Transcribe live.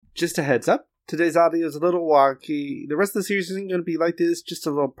Just a heads up, today's audio is a little wonky. The rest of the series isn't going to be like this, just a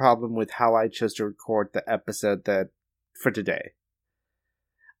little problem with how I chose to record the episode for today.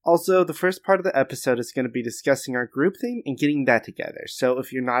 Also, the first part of the episode is going to be discussing our group theme and getting that together. So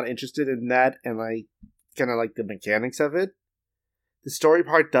if you're not interested in that and kind of like the mechanics of it, the story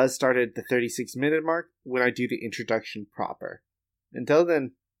part does start at the 36-minute mark when I do the introduction proper. Until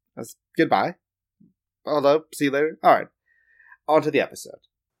then, that's goodbye. Hello, see you later. Alright, on to the episode.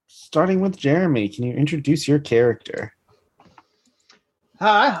 Starting with Jeremy, can you introduce your character?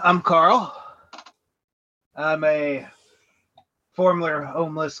 Hi, I'm Carl. I'm a former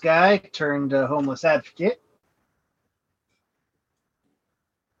homeless guy turned homeless advocate.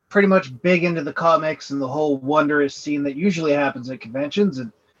 Pretty much big into the comics and the whole wondrous scene that usually happens at conventions,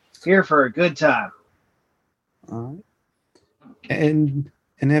 and here for a good time. All right. And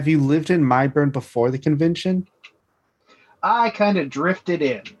have you lived in Myburn before the convention? I kind of drifted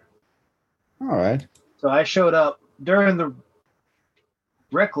in. All right. So I showed up during the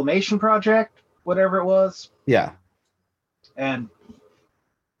reclamation project, whatever it was. Yeah. And,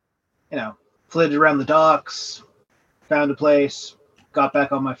 flitted around the docks, found a place, got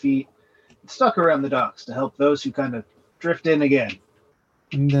back on my feet, and stuck around the docks to help those who kind of drift in again.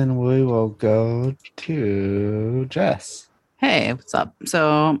 And then we will go to Jess. Hey, what's up?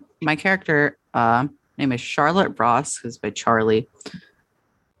 So my character name is Charlotte Ross, who's by Charlie.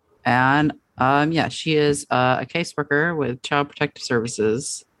 And she is a caseworker with Child Protective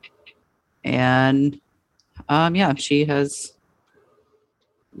Services. And she has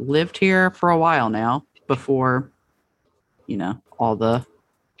lived here for a while now before, all the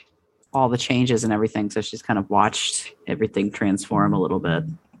changes and everything. So she's kind of watched everything transform a little bit.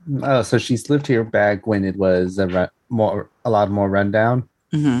 Oh, so she's lived here back when it was a lot more rundown.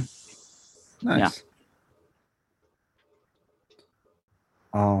 Mm-hmm. Nice. Yeah.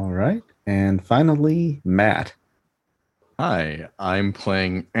 All right. And finally, Matt. Hi, I'm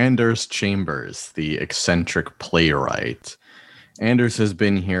playing Anders Chambers, the eccentric playwright. Anders has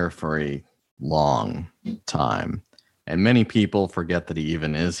been here for a long time, and many people forget that he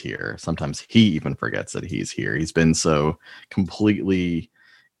even is here. Sometimes he even forgets that he's here. He's been so completely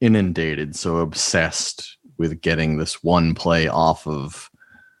inundated, so obsessed with getting this one play off of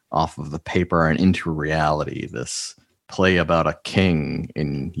the paper and into reality. This play about a king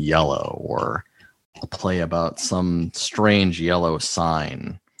in yellow, or a play about some strange yellow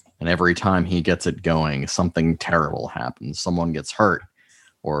sign. And every time he gets it going, something terrible happens. Someone gets hurt,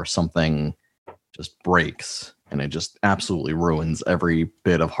 or something just breaks, and it just absolutely ruins every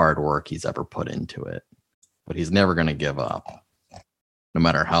bit of hard work he's ever put into it. But he's never going to give up, no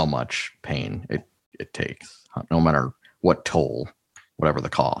matter how much pain it takes, no matter what toll, whatever the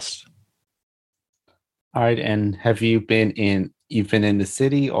cost. All right. And have you've been in the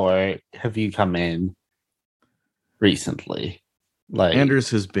city, or have you come in recently? Anders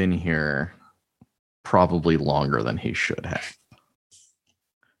has been here probably longer than he should have.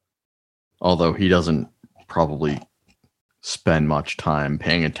 Although he doesn't probably spend much time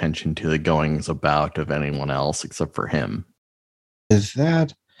paying attention to the goings about of anyone else except for him. Is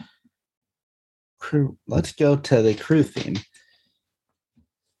that crew? Let's go to the crew theme.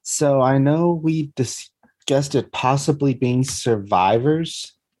 So I know we discussed it possibly being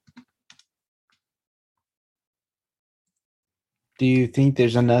survivors. Do you think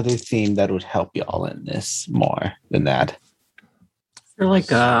there's another theme that would help y'all in this more than that? Or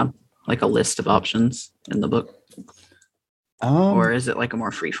like a list of options in the book, or is it like a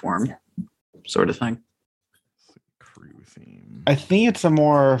more freeform sort of thing? Crew theme. I think it's a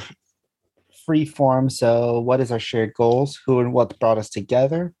more freeform. So, what is our shared goals? Who and what brought us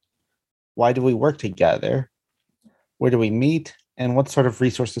together? Why do we work together? Where do we meet? And what sort of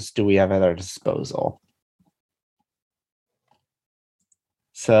resources do we have at our disposal?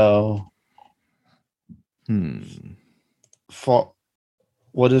 So, for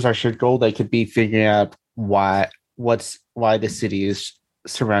what is our shared goal? They could be figuring out why the city is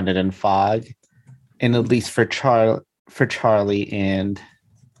surrounded in fog, and at least for Charlie and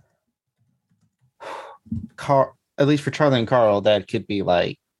Carl, that could be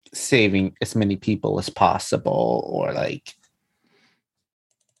like saving as many people as possible, or like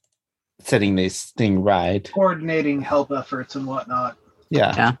setting this thing right, Coordinating help efforts and whatnot.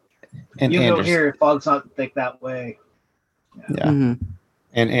 Yeah. And You know, Anders, here, fog's not thick that way. yeah. Mm-hmm.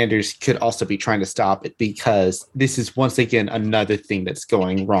 And Anders could also be trying to stop it, because this is once again another thing that's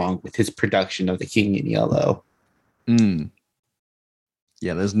going wrong with his production of The King in Yellow.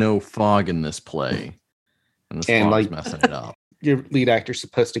 Yeah, there's no fog in this play. And this fog's messing it up. Your lead actor's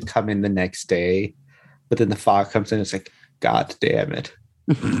supposed to come in the next day, but then the fog comes in. It's like, God damn it.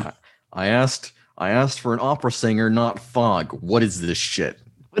 I asked for an opera singer, not fog. What is this shit?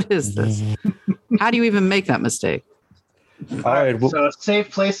 What is this? How do you even make that mistake? All right. Well, So a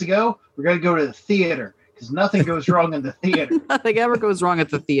safe place to go. We're gonna go to the theater because nothing goes wrong in the theater. Nothing ever goes wrong at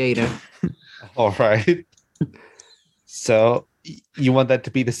the theater. all right. So you want that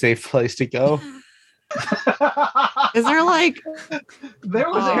to be the safe place to go? Is there like There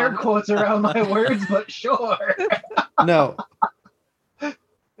was air quotes around my words, but sure. No.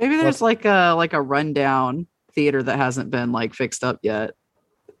 maybe there's like a rundown theater that hasn't been like fixed up yet,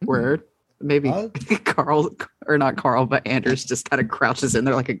 where maybe Huh? Carl or not Carl, but Anders just kind of crouches in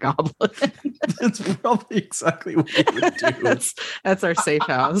there like a goblin. That's probably exactly what we would do. That's our safe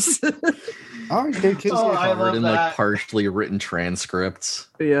house. All right. There could, Oh, I Covered love in that. like partially written transcripts.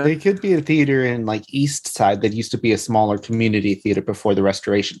 Yeah. there could be a theater in like East Side that used to be a smaller community theater before the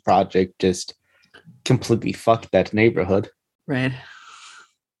restoration project just completely fucked that neighborhood. Right.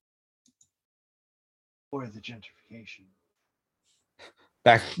 Or the gentrification.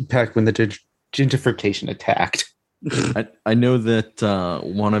 Back when the gentrification attacked. I know that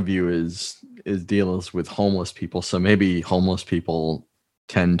one of you is deals with homeless people, so maybe homeless people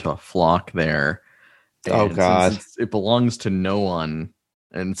tend to flock there. Oh, And God. since it belongs to no one,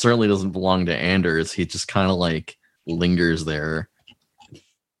 and certainly doesn't belong to Anders. He just kind of like lingers there.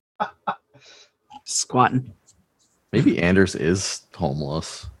 Squatting. Maybe Anders is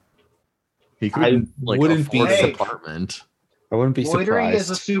homeless. He I couldn't like wouldn't afford be an surprised. apartment. I wouldn't be Loitering is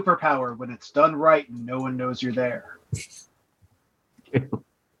a surprised. superpower when it's done right and no one knows you're there.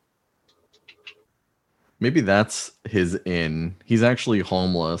 Maybe that's his in. He's actually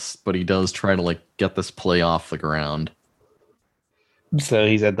homeless, but he does try to like get this play off the ground. So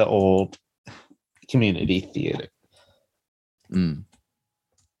he's at the old community theater. Mm.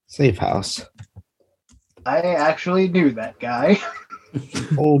 Safe house. I actually knew that guy.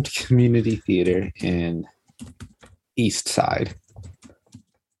 Old community theater in East Side.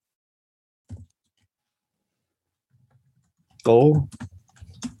 Goal.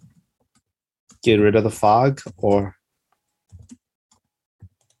 Get rid of the fog or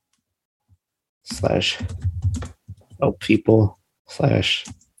 / help people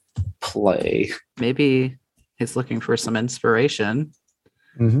 / play. Maybe he's looking for some inspiration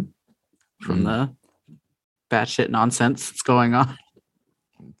Mhm. from the batshit nonsense that's going on.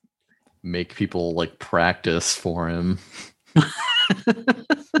 Make people like practice for him.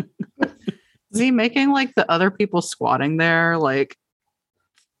 Is he making like the other people squatting there like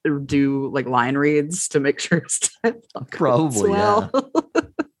do like line reads to make sure it's Probably, well?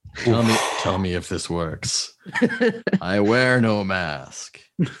 Tell me if this works. I wear no mask.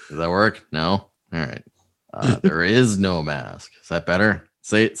 Does that work? No? All right. There is no mask. Is that better?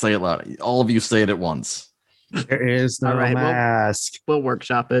 Say it loud. All of you say it at once. There is no All right, well- mask. We'll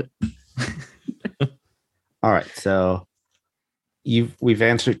workshop it. All right, so we've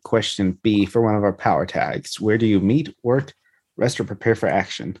answered question B for one of our power tags. Where do you meet, work, rest, or prepare for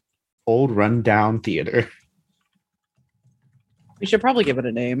action? Old rundown theater. We should probably give it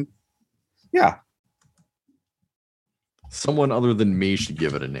a name. Yeah. Someone other than me should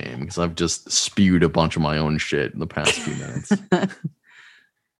give it a name because I've just spewed a bunch of my own shit in the past few minutes.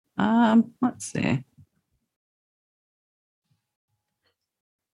 Let's see.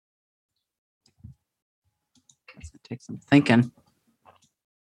 That's gonna take some thinking.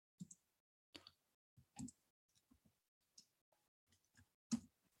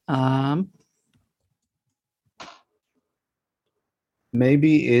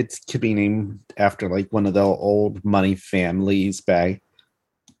 Maybe it could be named after like one of the old money families back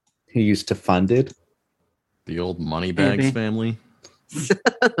who used to fund it. The old Moneybags Maybe. family.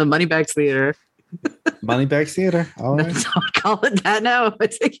 the Moneybags Theater. Moneybags Theater. All right. Don't call it that now. I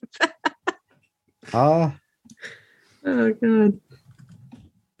take it back. Oh, God.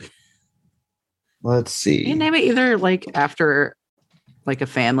 let's see. You name it either like after like a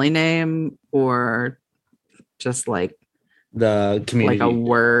family name or just like The community. a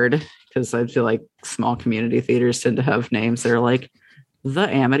word, because I feel like small community theaters tend to have names that are like the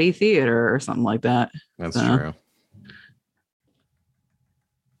Amity Theater or something like that. That's Uh-huh. true.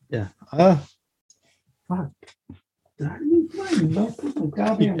 Yeah. Fuck. Did I lose mine? No,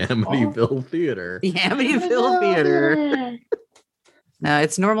 goddamn Amityville Theater. The Amityville Theater. No,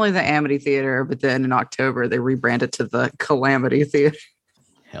 it's normally the Amity Theater, but then in October they rebrand it to the Calamity Theater.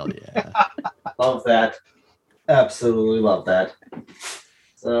 Hell yeah. Love that. Absolutely love that.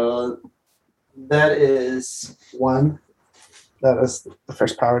 So that is one. That is the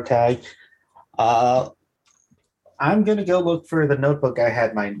first power tag. I'm gonna go look for the notebook I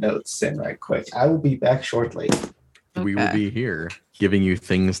had my notes in right quick. I will be back shortly. We will Okay. be here giving you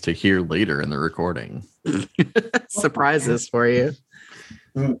things to hear later in the recording. Surprises for you.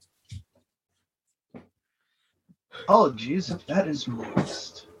 Oh, jeez, if that is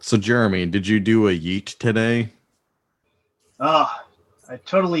moist. So, Jeremy, did you do a yeet today? Ah, I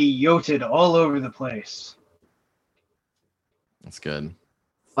totally yoted all over the place. That's good.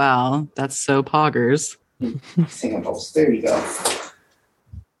 Wow, that's so poggers. Sandals. There you go.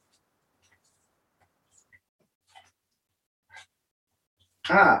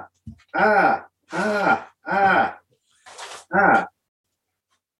 Ah, ah, ah, ah, ah.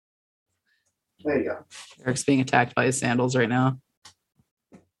 There you go. Eric's being attacked by his sandals right now.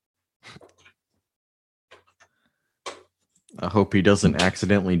 I hope he doesn't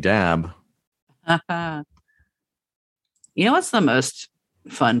accidentally dab. You know what's the most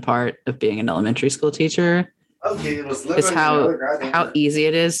fun part of being an elementary school teacher? Okay, it was Is how easy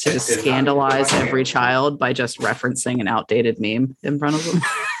it is to just scandalize every child by just referencing an outdated meme in front of them.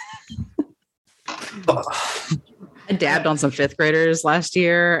 I dabbed on some fifth graders last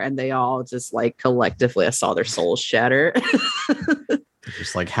year, and they all just like collectively, I saw their souls shatter.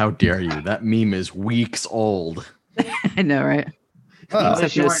 Just like, how dare you? That meme is weeks old. I know, right? At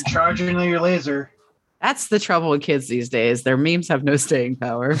least you weren't charging your laser. That's the trouble with kids these days. Their memes have no staying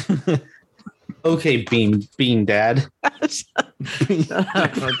power. Okay, Bean Dad.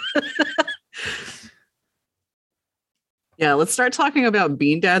 Yeah, let's start talking about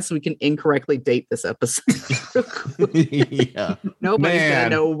Bean Dad so we can incorrectly date this episode. Yeah. Nobody's Man. gonna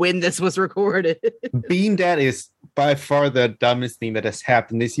know when this was recorded. Bean Dad is by far the dumbest thing that has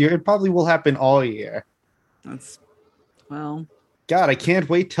happened this year. It probably will happen all year. That's well, God, I can't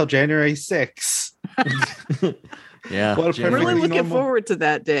wait till January 6th. Yeah. What a January- really perfectly looking normal- forward to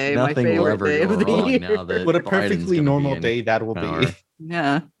that day. Nothing my will favorite ever day go of the wrong year. now that What a Biden's perfectly gonna be normal in day that will power. be.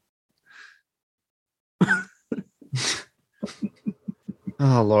 Yeah.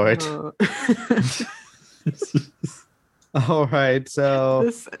 Oh, Lord. All right, so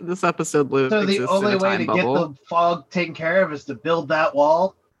this episode lives So the exists only in a way time to bubble. get the fog taken care of is to build that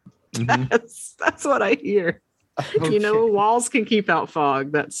wall. Mhm. That's what I hear. You know, walls can keep out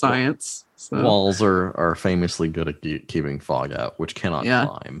fog. That's science. So. Walls are famously good at keeping fog out, which cannot Yeah.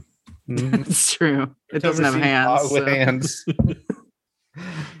 climb. Mhm. It's true. It doesn't Never have seen hands. fog with so- hands.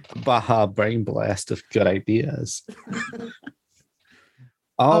 Baja brain blast of good ideas.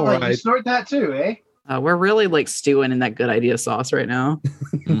 All You right. snort that too, eh? We're really like stewing in that good idea sauce right now,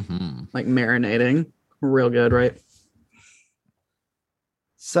 Mhm. like marinating. Real good, right?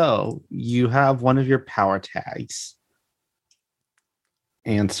 So you have one of your power tags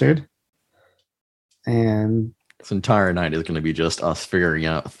answered. And This entire night is going to be just us figuring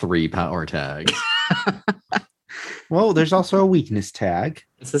out 3 power tags. well, there's also a weakness tag.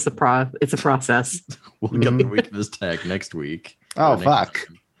 It's just it's a process. We'll get the weakness tag next week. Oh, Or next fuck.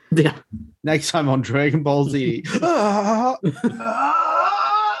 time. Yeah. Next time on Dragon Ball Z. Ah!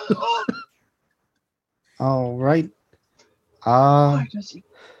 Oh, All right. why does he-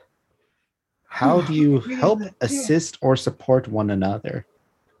 How do you Really help, good. assist, or support one another?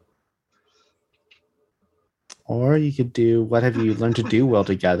 Or you could do what have you learned to do well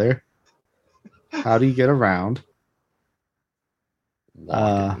together? How do you get around?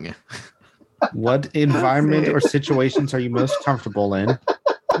 Walking. What environment or situations are you most comfortable in?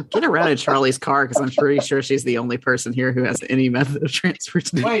 Get around in Charlie's car because I'm pretty sure she's the only person here who has any method of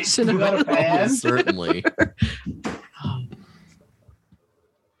transportation. Wait, you got a van? Certainly.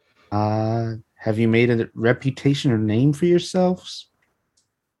 Have you made a reputation or name for yourselves?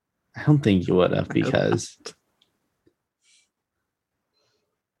 I don't think you would have because.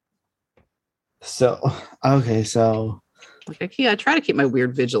 So, okay, so Like I try to keep my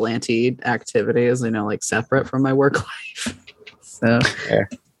weird vigilante activities, like separate from my work life. So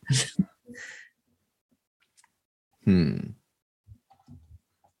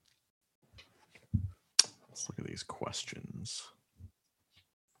Let's look at these questions.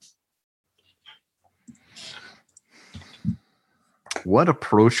 What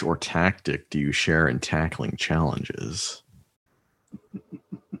approach or tactic do you share in tackling challenges?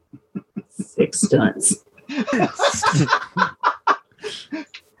 6 stunts.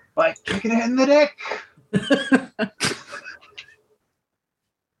 Like kicking it in the dick.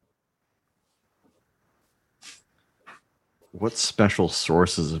 What special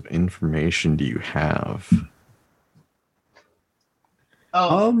sources of information do you have?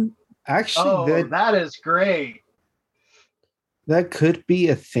 Oh, actually that is great. that could be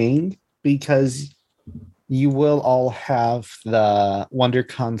a thing because you will all have the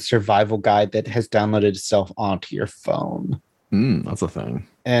WonderCon survival guide that has downloaded itself onto your phone. That's a thing.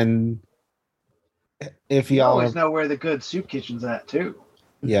 And if You y'all always know where the good soup kitchen's at, too.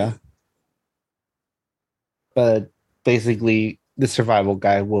 yeah. But basically, the survival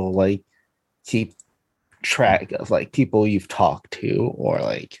guy will like keep track of like people you've talked to, or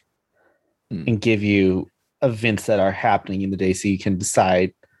like, and give you events that are happening in the day, so you can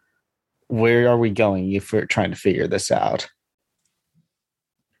decide where are we going if we're trying to figure this out.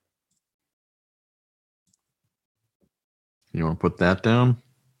 You want to put that down?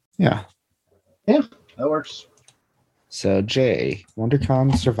 Yeah. Yeah, that works. So Jay,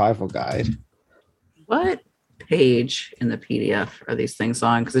 WonderCon survival guide. What page in the PDF are these things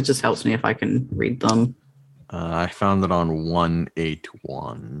on? Because it just helps me if I can read them. I found it on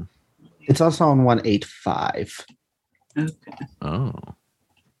 181. It's also on 185. Okay. Oh.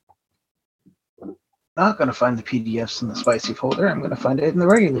 Not going to find the PDFs in the spicy folder. I'm going to find it in the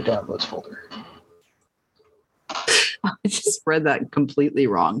regular downloads folder. I just read that completely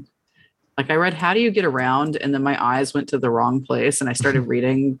wrong. Like I read, how do you get around? And then my eyes went to the wrong place and I started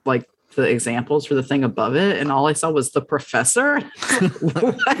reading like the examples for the thing above it. And all I saw was the professor.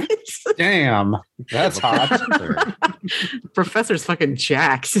 What? Damn, that's hot. Professor's fucking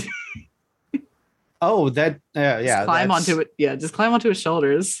jacked. Oh, that yeah. Just climb onto it. Yeah, just climb onto his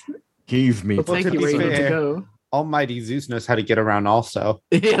shoulders. Give me. Well, Take to you be where you need to fair- go. Almighty Zeus knows how to get around also.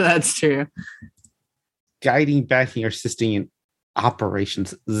 Yeah, that's true. Guiding, backing, or assisting in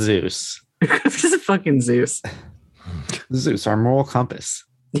operations, Zeus. Because of fucking Zeus. Zeus, our moral compass.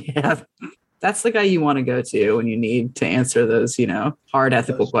 Yeah. That's the guy you want to go to when you need to answer those, hard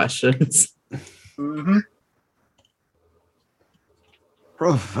ethical questions. Mm-hmm.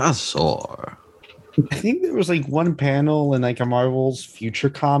 Professor. I think there was like one panel in like a Marvel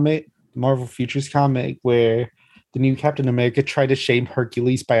Futures comic where the new Captain America tried to shame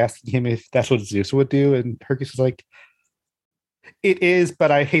Hercules by asking him if that's what Zeus would do, and Hercules was like, "It is,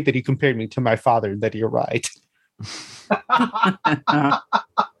 but I hate that you compared me to my father. That you're right."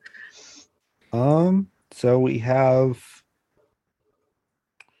 So we have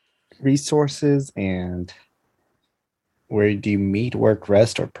resources and where do you meet, work,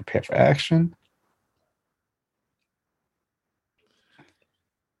 rest, or prepare for action?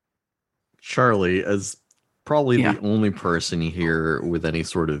 Charlie, as probably Yeah. the only person here with any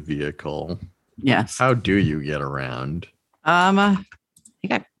sort of vehicle, Yes. how do you get around? I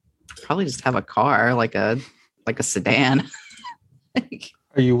think I probably just have a car, like a sedan.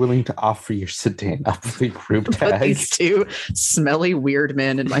 Are you willing to offer your sedan up with a group Put tag? these two smelly weird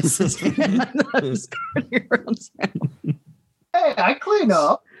men in my sedan. I'm just going around town. Hey, I clean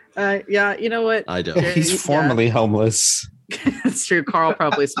up. Yeah, you know what? I don't. He's Yeah. formerly homeless. It's true. Carl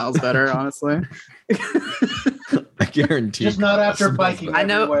probably smells better, honestly. I guarantee. Just not after Carl biking smells I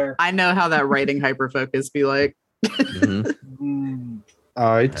know- everywhere. I know how that writing hyperfocus be like. better. Mhm. Mm.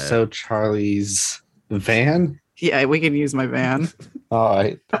 All right, so Charlie's van. Yeah, we can use my van. All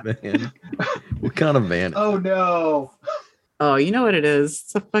right, Man, what kind of van? Oh, no. Oh, you know what it is?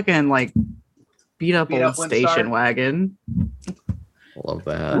 It's a fucking like beat up Beat old up Windstar? station wagon. Love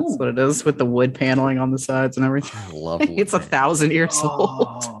that. That's what it is with the wood paneling on the sides and everything. I love. It's 1,000 years old.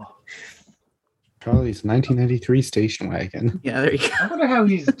 Oh. Charlie's 1993 station wagon. Yeah, there you go. I wonder how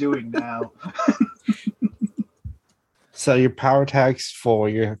he's doing now. So your power tags for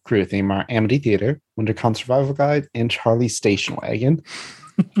your crew theme are Amity Theater, WonderCon Survival Guide, and Charlie's Station Wagon.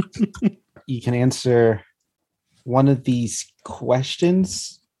 You can answer one of these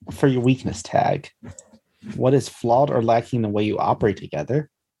questions for your weakness tag. What is flawed or lacking in the way you operate together?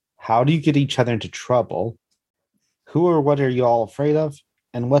 How do you get each other into trouble? Who or what are you all afraid of?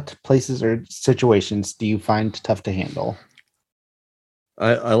 And what places or situations do you find tough to handle?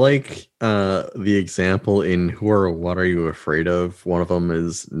 I like the example in Who or What Are You Afraid Of? One of them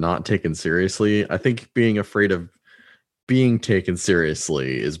is not taken seriously. I think being afraid of being taken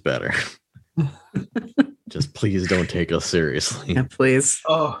seriously is better. Just please don't take us seriously. Yeah, please.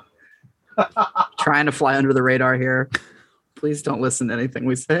 Oh. Trying to fly under the radar here. Please don't listen to anything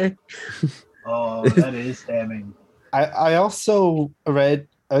we say. Oh, that is damning. I also read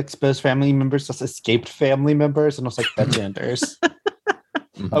exposed family members as escaped family members, and I was like, that genders.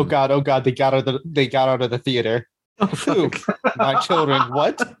 Mhm. Oh god, they got out of the theater. Oh, Who? fuck. My children.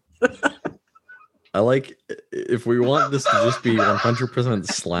 What? I like if we want this to just be 100%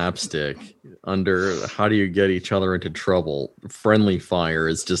 slapstick under how do you get each other into trouble, friendly fire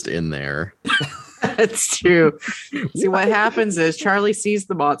is just in there. That's true. See, what happens is Charlie sees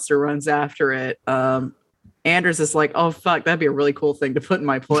the monster, runs after it. Anders is like, oh, fuck, that'd be a really cool thing to put in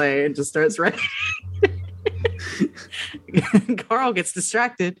my play, and just starts writing. Carl gets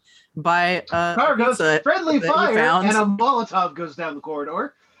distracted by Car goes pizza friendly that he fire, found. and a Molotov goes down the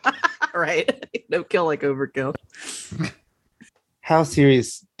corridor. Right. No kill like overkill. How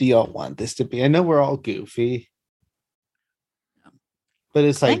serious do y'all want this to be? I know we're all goofy, but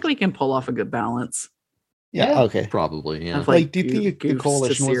it's I like, think we can pull off a good balance. yeah, Yeah. okay. Probably, yeah. Of, Like, do you think the goofs to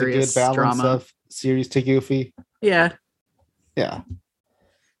coalition was a good serious balance drama. of serious to goofy? Yeah. Yeah.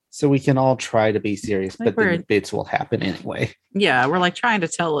 So we can all try to be serious, I think but then we're- the bits will happen anyway. Yeah. We're like trying to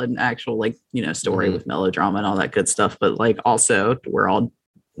tell an actual, like, story Mhm. with melodrama and all that good stuff. But like also we're all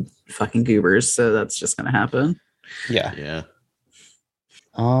fucking goobers. So that's just going to happen. Yeah. Yeah.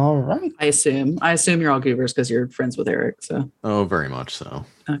 All right. I assume you're all goobers because you're friends with Eric. So Oh, very much so.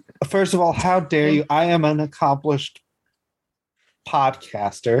 First of all, how dare you? I am an accomplished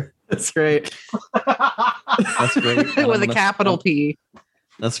podcaster. that's great. That's great. And I'm With a gonna- capital P.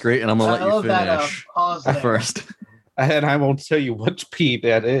 That's great, and I'm gonna I let you love that finish pause there. first. And I won't tell you which P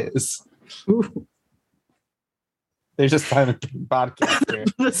that is. Ooh, There's a silent P podcast here.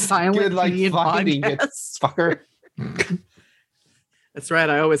 the silent Good, like, P in finding it. podcasts. Fucker. That's right.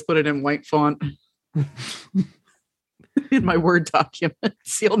 I always put it in white font in my Word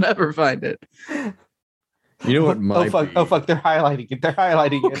documents. You'll never find it. You know what might Oh fuck! be, Oh fuck! They're highlighting it. They're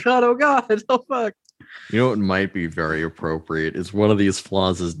highlighting Oh it. god! Oh god! Oh fuck! You know what might be very appropriate is one of these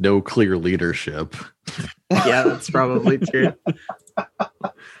flaws is no clear leadership. Yeah, that's probably true.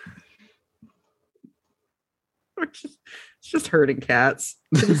 It's just herding cats.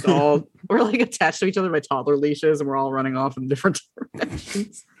 We're like attached to each other by toddler leashes, and we're all running off in different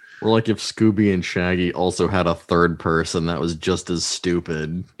directions. Or like if Scooby and Shaggy also had a third person that was just as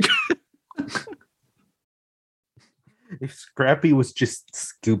stupid. If Scrappy was just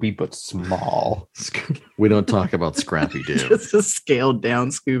Scooby but small. We don't talk about Scrappy Doo. Just a scaled down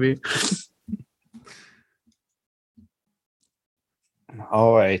Scooby.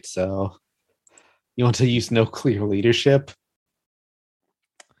 All right, so you want to use no clear leadership?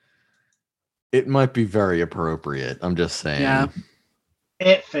 It might be very appropriate. I'm just saying. Yeah.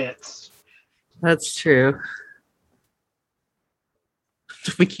 It fits. That's true.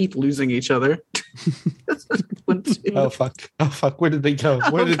 We keep losing each other. Oh fuck! Oh fuck! Where did they go?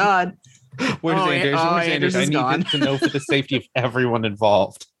 Where Oh did god! Where's Oh, Anders? oh, Where's Anders Anders? I is need gone. to know for the safety of everyone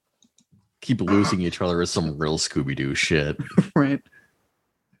involved. Keep losing each other is some real Scooby Doo shit. Right.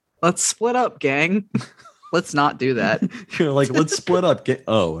 Let's split up, gang. Let's not do that. You're like, let's split up.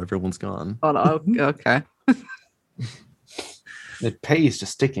 Oh, everyone's gone. Oh, okay. It pays to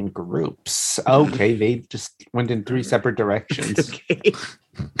stick in groups. Okay, they just went in 3 separate directions. Okay.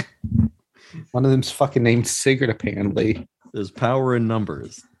 One of them's fucking named Sigurd, apparently. There's power in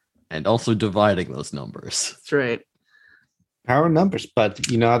numbers, and also dividing those numbers. That's right. Power in numbers, but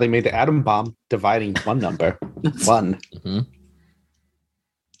you know how they made the atom bomb? Dividing one number. One.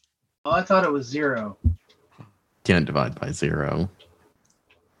 Oh, I thought it was 0. Can't divide by 0.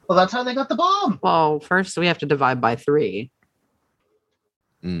 Well, that's how they got the bomb. Well, first we have to divide by 3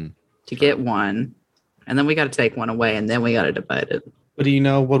 Mm. to get 1. And then we got to take 1 away, and then we got to divide it. But do you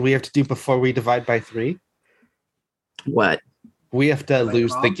know what we have to do before we divide by 3? What? We have to Like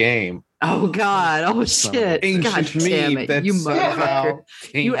lose the wrong? game. Oh, God. Oh, shit. Ancient God damn meme it. that You somehow motherfucker.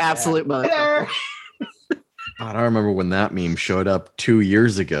 came You back. absolute motherfucker. There. God, I remember when that meme showed up 2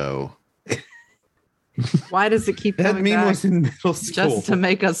 years ago. Why does it keep That coming meme back? was in middle school. Just to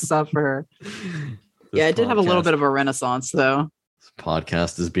make us suffer. Yeah, it did have a little bit of a renaissance, though. This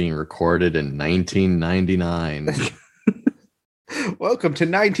podcast is being recorded in 1999. Welcome to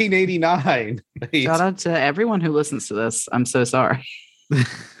 1989. Wait, Shout out to everyone who listens to this. I'm so sorry.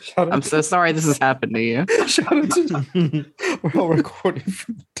 shout out I'm so sorry this has happened to you. to- shout out to- we're all recording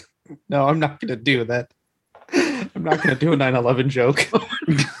from No, I'm not gonna do that. I'm not gonna do a 9/11 joke.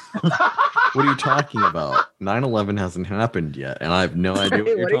 What are you talking about? 9/11 hasn't happened yet, and I have no idea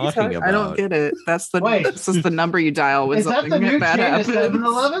what you're talking about. I don't get it. That's the Wait. this is the number you dial when Is that something the new bad chain of happens.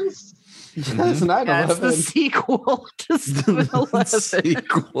 7-Elevens? That's Yeah, it's the 9/11. sequel to The 7-Eleven.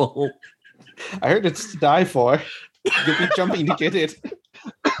 sequel. I heard it's to die for. You'll be jumping to get it.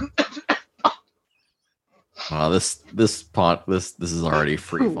 Wow, this is already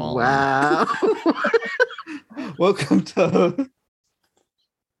free falling. Wow. Welcome to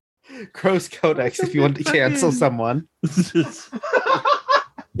Crow's Codex. If you want to cancel someone,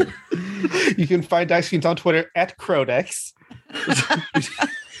 you can find Dice Queens on Twitter at Crodex.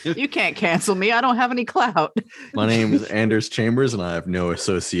 You can't cancel me. I don't have any clout. My name is Anders Chambers, and I have no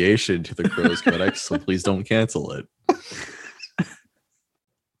association to the Crow's Codex, so please don't cancel it.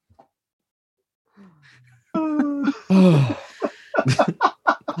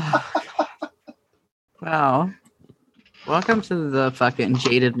 Wow. Welcome to the fucking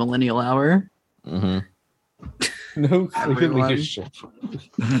jaded millennial hour. Hmm No clear Everyone. leadership.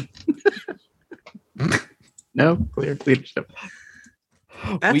 No, clear leadership.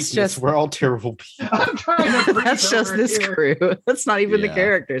 That's Weakness, just we're all terrible people. I'm trying to breathe that's just over this here. crew. That's not even the Yeah.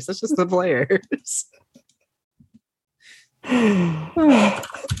 characters. That's just the players.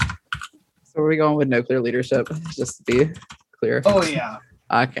 So are we going with no clear leadership? Just to be clear. Oh yeah.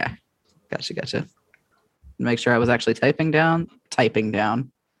 Okay. Gotcha. Make sure I was actually typing down.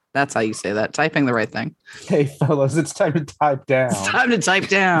 That's how you say that. Typing the right thing. Hey, fellas, it's time to type down. It's time to type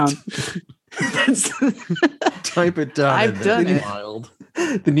down. Type it down. I've and done then it. Wild.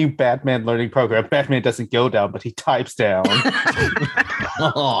 The new Batman learning program. Batman doesn't go down, but he types down.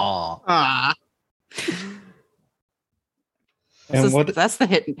 Aw. Ah. And what? That's the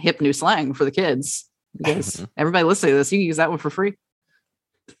hip new slang for the kids. Because everybody listening to this, you can use that one for free.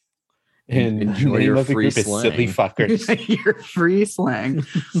 And Enjoy the name your of the free group is Silly slang. Fuckers. Your free slang.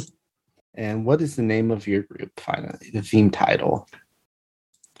 And what is the name of your group? Finally, the theme title.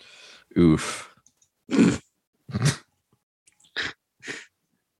 Oof.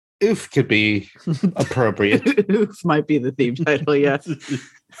 Oof could be appropriate. Oof might be the theme title, yeah.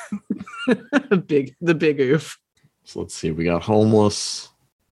 the big oof. So let's see. We got homeless.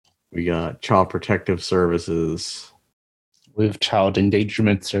 We got child protective services. With child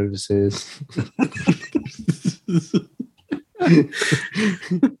endangerment services.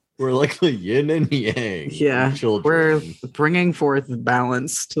 We're like the yin and yang. of Yeah, children. we're bringing forth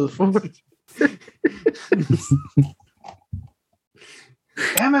balance to the fore.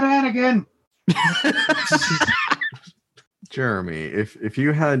 Damn it, Anakin. Jeremy, if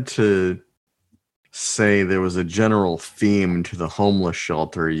you had to say there was a general theme to the homeless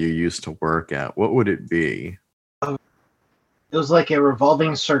shelter you used to work at, what would it be? It was like a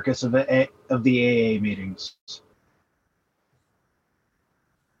revolving circus of the AA meetings.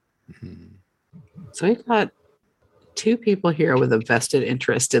 So we've got two people here with a vested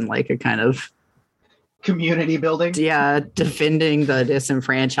interest in like a kind of Community building. defending the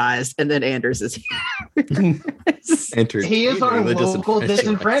disenfranchised, and then Anders is here. He is our Entertaining the local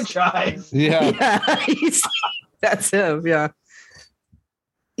disenfranchised. disenfranchised. Yeah. That's him. Yeah.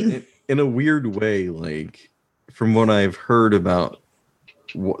 In a weird way, like from what I've heard about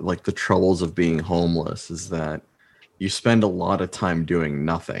like the troubles of being homeless is that you spend a lot of time doing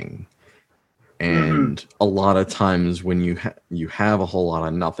nothing. And a lot of times when you have a whole lot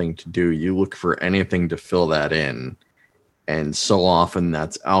of nothing to do, you look for anything to fill that in. And so often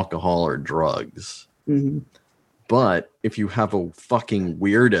that's alcohol or drugs. Mm-hmm. But if you have a fucking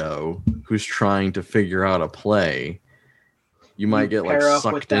weirdo who's trying to figure out a play, you might get like pair up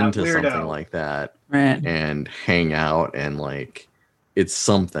with sucked that into weirdo. something like that Right. and hang out, and like it's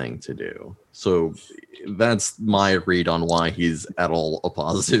something to do. So that's my read on why he's at all a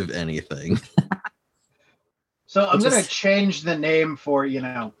positive anything. So I'm Which going to is- change the name for,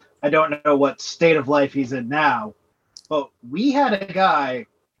 I don't know what state of life he's in now, but we had a guy,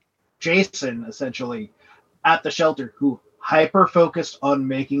 Jason, essentially, at the shelter who hyper focused on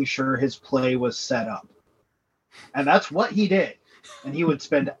making sure his play was set up. And that's what he did. And he would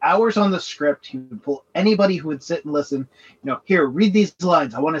spend hours on the script. He would pull anybody who would sit and listen, here, read these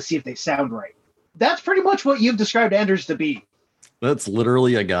lines. I want to see if they sound right. That's pretty much what you've described Anders to be. That's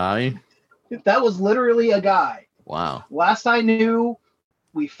literally a guy. That was literally a guy. Wow. Last I knew,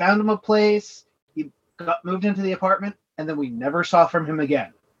 we found him a place. He got moved into the apartment, and then we never saw from him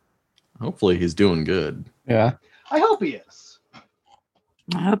again. Hopefully he's doing good. Yeah. I hope he is.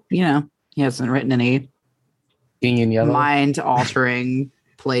 I hope, he hasn't written any King in yellow. mind altering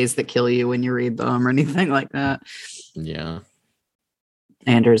plays that kill you when you read them or anything like that. Yeah.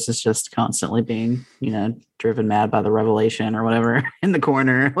 Anders is just constantly being, driven mad by the revelation or whatever in the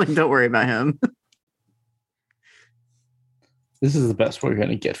corner. Like, don't worry about him. This is the best we're going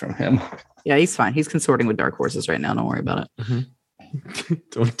to get from him. Yeah, he's fine. He's consorting with dark horses right now. Don't worry about it.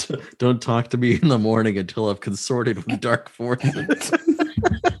 Don't talk to me in the morning until I've consorted with dark forces.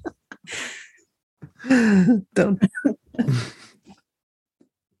 Don't.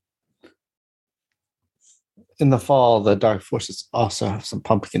 In the fall, the dark forces also have some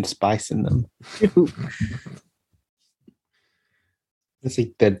pumpkin spice in them. It's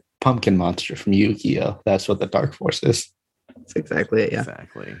like the pumpkin monster from Yu-Gi-Oh! That's what the dark force is. That's exactly it. Yeah.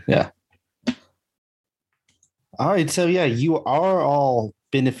 Exactly. All right, so yeah, you are all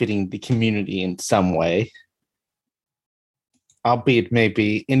benefiting the community in some way, albeit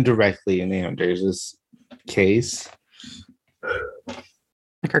maybe indirectly in Anders' case.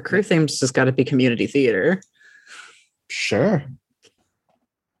 Like our crew theme's just got to be community theater. Sure.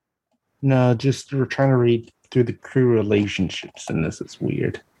 No, just we're trying to read through the crew relationships, and this is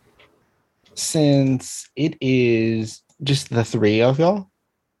weird. Since it is just the three of y'all,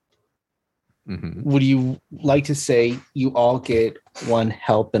 Mhm. Would you like to say you all get one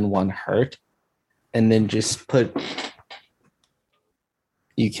help and one hurt, and then just put?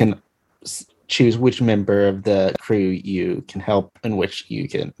 You can choose which member of the crew you can help and which you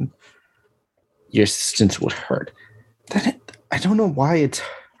can. Your assistance would hurt. I don't know why it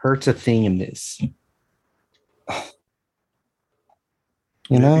hurts a thing in this.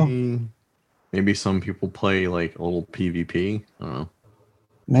 You know, Maybe some people play like a little PvP. I don't know.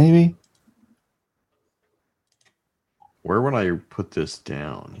 maybe. Where would I put this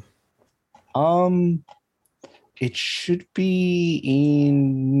down? It should be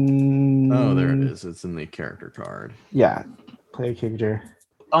in. Oh, there it is. It's in the character card. Yeah, player character.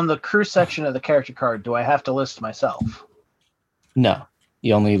 On the crew section of the character card, do I have to list myself? No,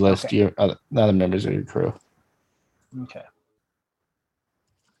 you only list Okay. your other members of your crew. Okay.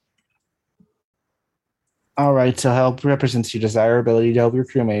 All right, so help represents your desirability to help your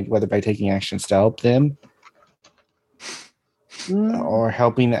crewmate, whether by taking actions to help them or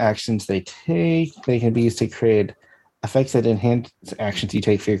helping the actions they take. They can be used to create effects that enhance actions you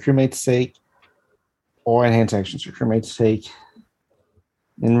take for your crewmate's sake or enhance actions your crewmate's sake.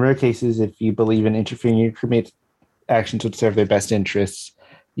 In rare cases, if you believe in interfering in your crewmate's actions would serve their best interests,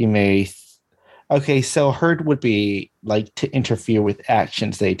 you may. Okay, so hurt would be like to interfere with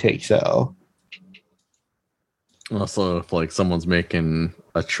actions they take, so. Also, if like someone's making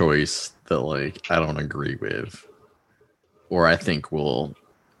a choice that like I don't agree with, or I think will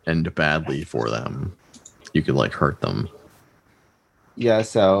end badly for them, you could like hurt them. Yeah,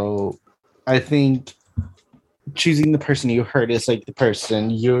 so I think choosing the person you hurt is like the person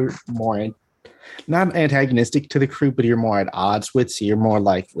you're more not antagonistic to the crew, but you're more at odds with, so you're more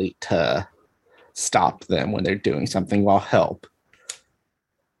likely to stop them when they're doing something while help.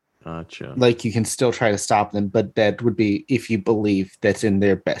 Gotcha. Like you can still try to stop them, but that would be if you believe that's in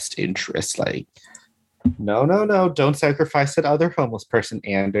their best interest. Like, no, don't sacrifice that other homeless person,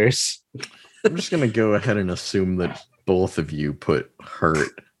 Anders. I'm just gonna go ahead and assume that both of you put hurt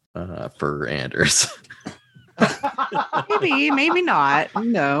for Anders. Maybe not.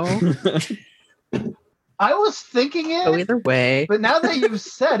 No. I was thinking Go it, either way. but now that you've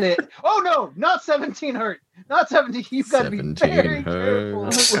said it, oh no, not 17 hurt. Not 17. You've got to be 17 very careful hurt.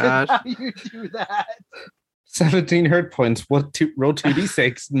 with Gosh. how you do that. 17 hurt points. What? Roll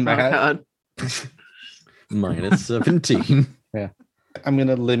 2d6, Oh, Matt. God. Minus 17. I'm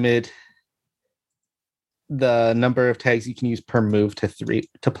gonna limit the number of tags you can use per move to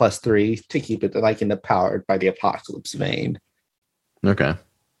 +3 to keep it like in the powered by the apocalypse vein. Okay.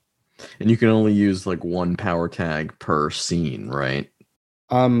 And you can only use like one power tag per scene, right?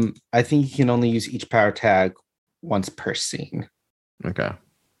 I think you can only use each power tag once per scene. Okay.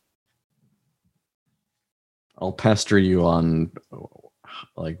 I'll pester you on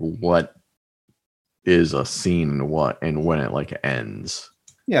like what is a scene and when it like ends.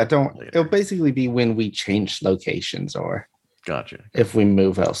 Yeah, Later. it'll basically be when we change locations or Gotcha. if we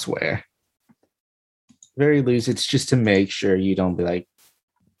move elsewhere. Very loose, it's just to make sure you don't be like,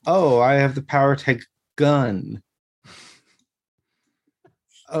 oh, I have the power tag gun.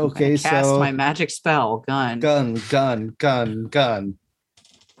 Okay, I cast so my magic spell, gun. gun.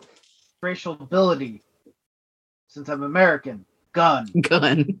 Racial ability. Since I'm American, gun.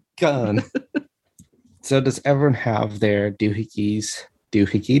 Gun. So does everyone have their doohickeys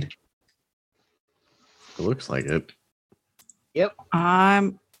doohickied? It looks like it.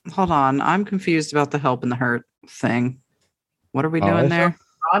 Hold on. I'm confused about the help and the hurt thing. What are we doing Alright. there?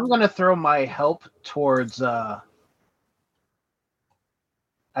 I'm gonna throw my help towards I'd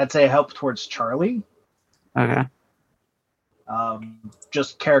say help towards Charlie. Okay.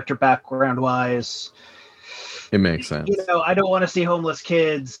 Just character background wise. It makes sense. You know, I don't want to see homeless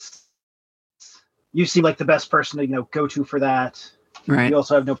kids. You seem like the best person to go to for that. Right. You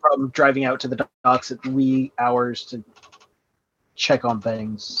also have no problem driving out to the docks at wee hours to check on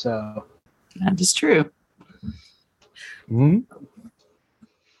things. So That is true. Mm-hmm.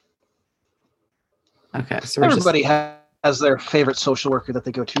 Okay. So we're everybody has their favorite social worker that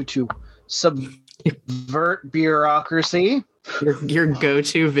they go to subvert bureaucracy. just your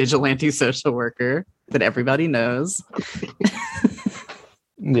go-to vigilante social worker that everybody knows.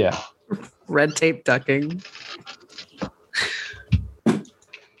 Yeah. Red tape ducking.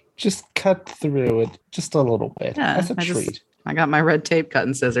 Just cut through it just a little bit. Yeah, That's a I just- treat. I got my red tape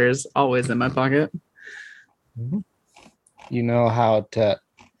cutting scissors always in my pocket. You know how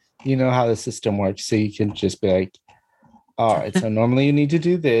the system works, so you can just be like, all right, so normally you need to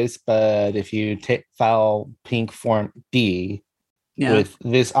do this, but if you file pink form D Yeah. with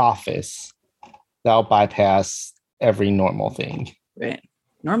this office, that'll bypass every normal thing. Right.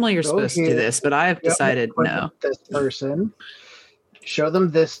 Normally you're Go supposed to do here. this, but I have Go decided appoint no. This person. Show them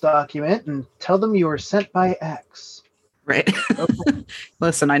this document and tell them you were sent by X. Right. Okay.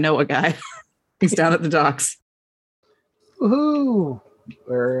 Listen, I know a guy. He's down at the docks. Woohoo!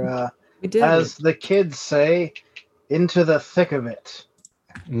 We're, We did. as the kids say, into the thick of it.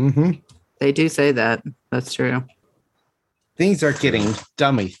 Mm-hmm. They do say that. That's true. Things are getting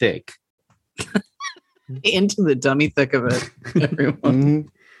dummy thick. Into the dummy thick of it, everyone. Mhm.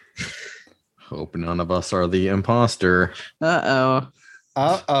 Hope none of us are the imposter. Uh-oh.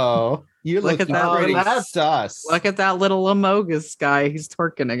 Uh-oh. You're Look at looking that pretty little- sus. Look at that little Amogus guy. He's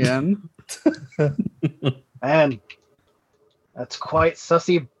twerking again. Man, that's quite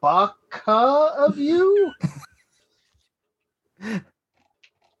sussy baka of you.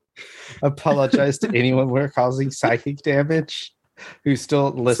 Apologize to anyone we're causing psychic damage who's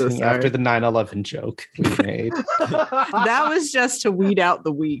still listening sorry. after the 9/11 joke we made. That was just to weed out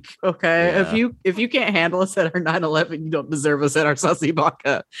the weak. Okay. Yeah. If you can't handle us at our 9/11, you don't deserve us at our Sussy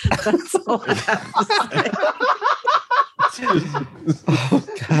Baka. That's all I have to say. Oh,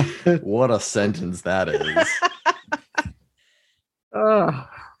 God. What a sentence that is. Oh.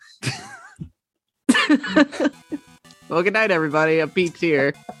 Well, good night, everybody. A Pete's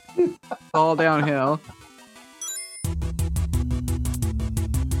here. All downhill.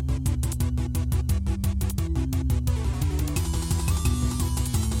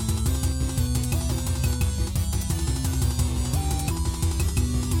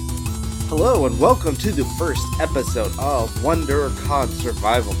 Hello and welcome to the first episode of WonderCon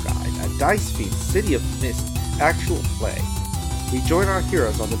Survival Guide, a Dice Fiend City of Mist actual play. We join our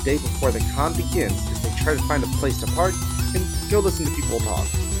heroes on the day before the con begins as they try to find a place to park and go listen to people talk.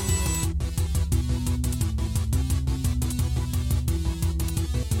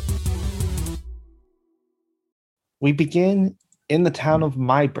 We begin in the town of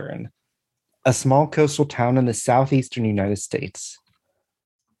Myburn, a small coastal town in the southeastern United States.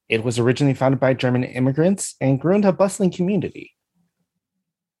 It was originally founded by German immigrants and grew into a bustling community.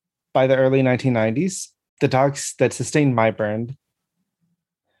 By the early 1990s, the docks that sustained Myburn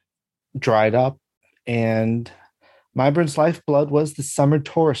dried up, and Myburn's lifeblood was the summer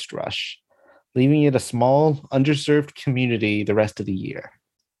tourist rush, leaving it a small, underserved community the rest of the year.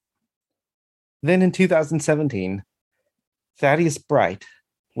 Then in 2017, Thaddeus Bright,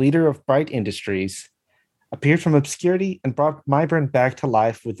 leader of Bright Industries, appeared from obscurity and brought Myburn back to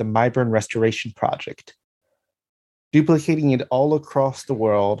life with the Myburn Restoration Project, duplicating it all across the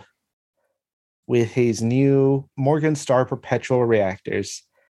world with his new Morgan Star perpetual reactors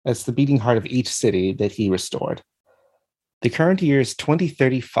as the beating heart of each city that he restored. The current year is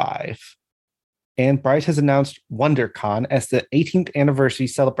 2035, and Bright has announced WonderCon as the 18th anniversary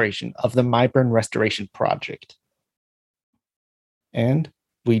celebration of the Myburn Restoration Project. And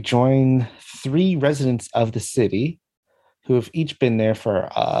we join 3 residents of the city who have each been there for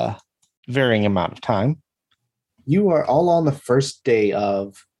a varying amount of time. You are all on the first day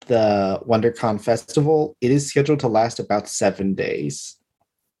of the WonderCon festival. It is scheduled to last about 7 days.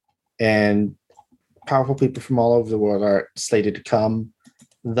 And powerful people from all over the world are slated to come.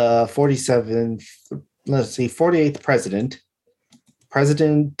 The 48th president,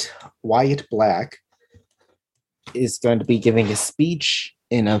 President Wyatt Black, is going to be giving a speech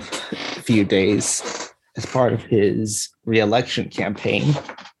in a few days as part of his re-election campaign.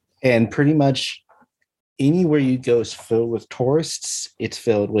 And pretty much anywhere you go is filled with tourists. It's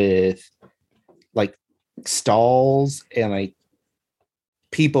filled with like stalls and like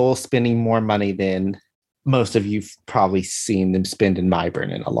people spending more money than most of you've probably seen them spend in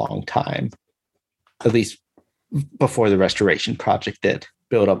Myburn in a long time, at least before the restoration project that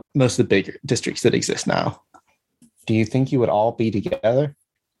built up most of the bigger districts that exist now. Do you think you would all be together?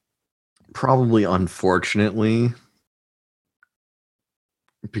 Probably, unfortunately,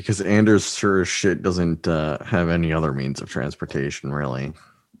 because Anders sure as shit doesn't have any other means of transportation, really.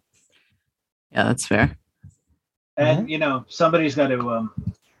 Yeah, that's fair. And, you know, somebody's got to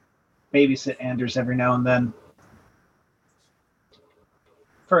babysit Anders every now and then.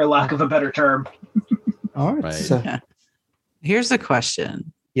 For a lack of a better term. All right. Right. So, Yeah. Here's the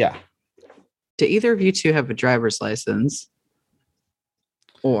question. yeah. Do either of you two have a driver's license?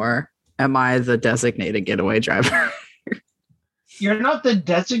 Or am I the designated getaway driver? You're not the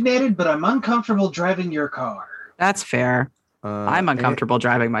designated, but I'm uncomfortable driving your car. That's fair. I'm uncomfortable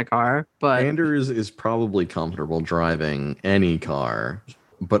driving my car, but Anders is probably comfortable driving any car,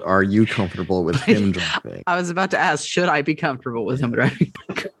 but are you comfortable with him driving? I was about to ask, should I be comfortable with him driving?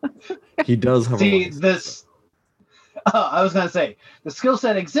 He does have a See, license. this... I was going to say, the skill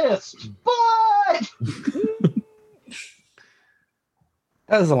set exists, but...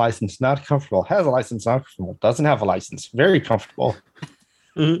 Has a license, not comfortable. Has a license, not comfortable. Doesn't have a license, very comfortable.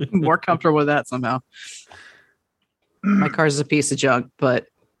 More comfortable with that somehow. My car's a piece of junk, but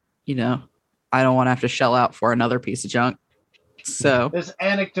you know, I don't want to have to shell out for another piece of junk. So This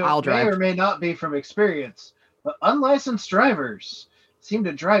anecdote I'll may drive. or may not be from experience, but unlicensed drivers seem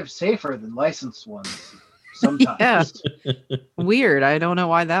to drive safer than licensed ones sometimes. Yeah. Weird. I don't know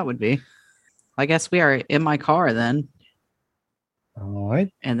why that would be. I guess we are in my car then. All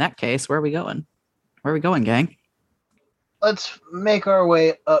right. In that case, where are we going? Where are we going, gang? Let's make our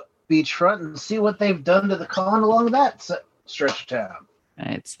way up beachfront and see what they've done to the con along that stretch of town.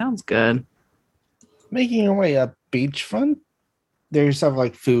 It sounds good. Making your way up beachfront, there's some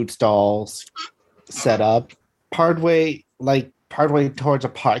like food stalls set up. Partway towards a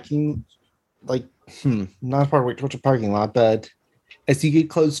parking, not partway towards a parking lot, but as you get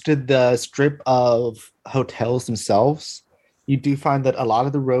close to the strip of hotels themselves, you do find that a lot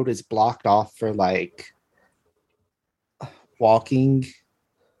of the road is blocked off for like walking.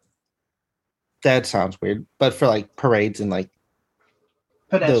 That sounds weird, but for like parades and like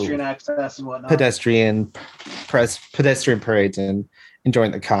Pedestrian access and whatnot. pedestrian parades and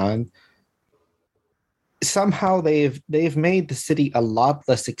enjoying the con. Somehow they've made the city a lot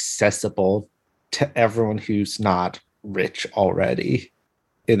less accessible to everyone who's not rich already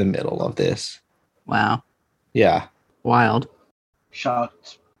in the middle of this. Wow. Yeah. Wild.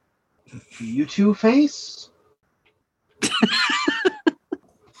 Shocked. You two face?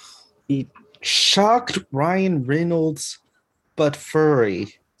 Shocked Ryan Reynolds, but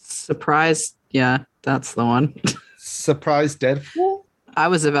furry. Surprised. Yeah, that's the one. Surprised Deadpool? I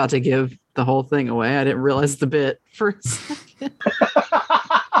was about to give the whole thing away. I didn't realize the bit for a second.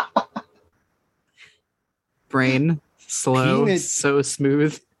 Brain slow, Peanut- so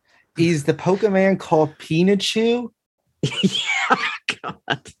smooth. Is the Pokemon called Pikachu? Yeah,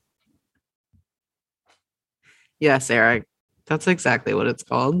 God. Yes, Eric. That's exactly what it's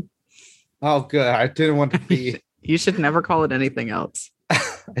called. Oh, good. I didn't want to be. You should never call it anything else. I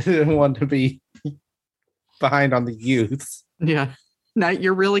didn't want to be behind on the youths. Yeah. Now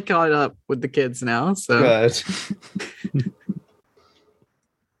you're really caught up with the kids now. So, Good.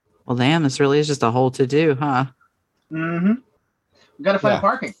 well, damn, this really is just a whole to do, huh? Mm-hmm. We gotta find Yeah.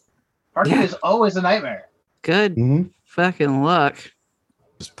 parking. Parking Yeah. is always a nightmare. Good Mhm. fucking luck.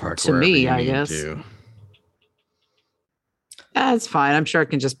 Just park To wherever me, you I need guess. to. That's fine. I'm sure it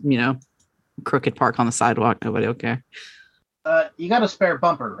can just, crooked park on the sidewalk. Nobody will care. You got a spare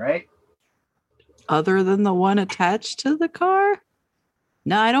bumper, right? Other than the one attached to the car?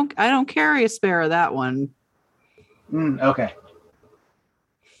 No, I don't carry a spare of that one. Okay.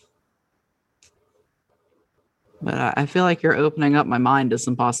 But I feel like you're opening up my mind to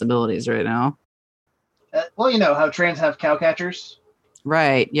some possibilities right now. Well, you know how trains have cow catchers.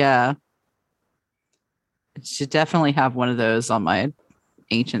 Right, yeah. I should definitely have one of those on my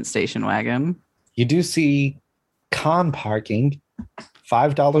ancient station wagon. You do see con parking,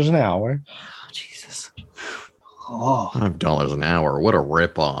 $5 an hour, Oh, Jesus. Oh, $5 an hour. What a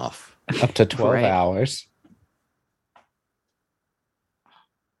ripoff. up to 12 Right. hours.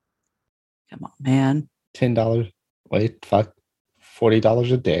 Come on, man. $10. Wait, fuck.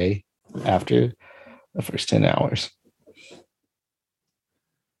 $40 a day after the first 10 hours.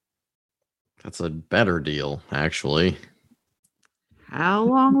 That's a better deal, actually. How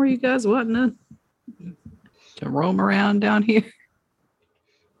long were you guys wanting to roam around down here?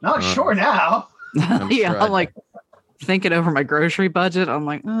 not sure now. I'm Yeah, sure I'm like thinking over my grocery budget. I'm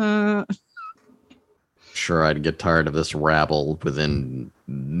like, Sure, I'd get tired of this rabble within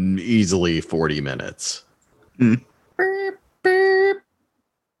easily 40 minutes. At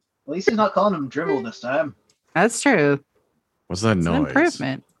least he's not calling him Dribble this time. that's true. What's that It's an noise?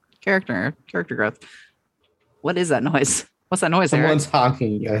 improvement. Character growth. What is that noise? What's that noise, Eric? Someone's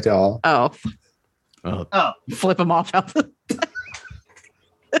honking at all. Oh, Oh, Oh, flip him off out the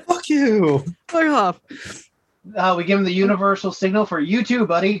Fuck you. flip him off. we give him the universal signal for you too,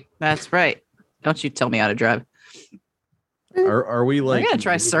 buddy. That's right. Don't you tell me how to drive. are we like? I'm gonna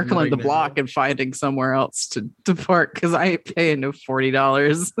try moving circling right the block now? and finding somewhere else to park because I ain't paying no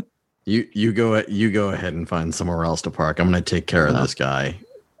 $40. You go ahead and find somewhere else to park. I'm gonna take care of this guy.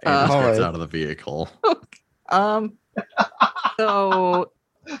 And just gets Alright. out of the vehicle. So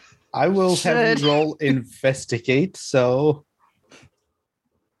I will have Should- you roll investigate, so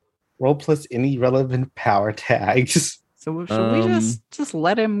roll plus any relevant power tags. should we just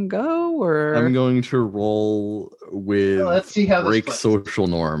let him go or I'm going to roll with Well, let's see how this break plays. social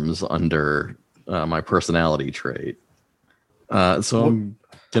norms under my personality trait. So I'm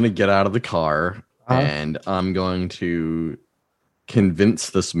gonna get out of the car Uh-huh. and I'm going to convince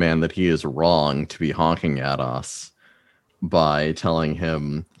this man that he is wrong to be honking at us by telling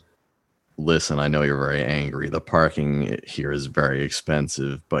him, listen, I know you're very angry. The parking here is very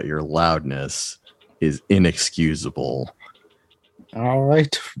expensive, but your loudness is inexcusable. All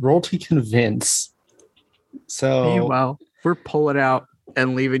right, roll to convince. So Meanwhile, we're pulling out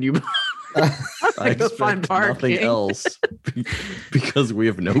and leaving you. I Go find expect parking. nothing else because we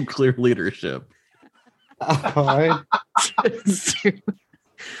have no clear leadership. all right.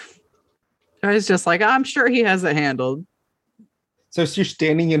 Guy's just like, I'm sure he has it handled. So as you're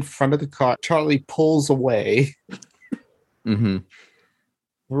standing in front of the car, Charlie pulls away. Mm-hmm.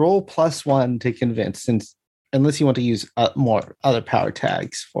 Roll +1 to convince, since unless you want to use more other power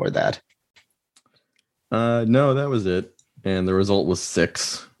tags for that. No, that was it. And the result was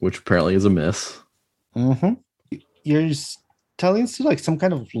 6, which apparently is a miss. Mm-hmm. You're telling us to like some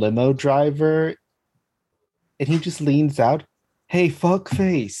kind of limo driver, and he just leans out. Hey,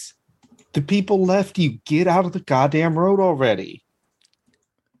 fuckface. The people left you. Get out of the goddamn road already.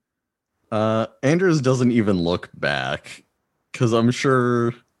 Andrews doesn't even look back because I'm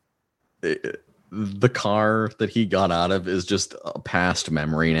sure the car that he got out of is just a past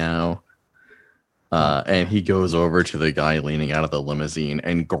memory now. And he goes over to the guy leaning out of the limousine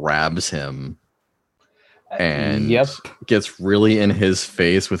and grabs him and gets really in his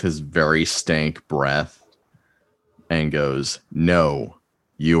face with his very stank breath and goes, no,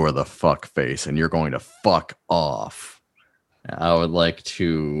 you are the fuck face and you're going to fuck off. I would like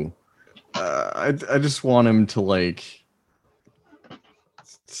to I just want him to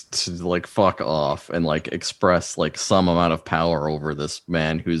fuck off and like express like some amount of power over this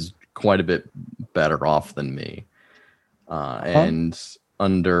man who's quite a bit better off than me. And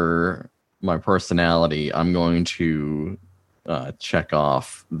under my personality, I'm going to check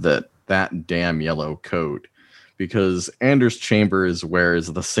off that damn yellow coat, because Anders Chambers wears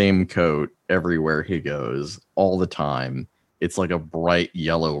the same coat everywhere he goes all the time. It's like a bright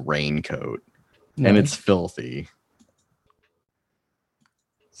yellow raincoat, and it's filthy.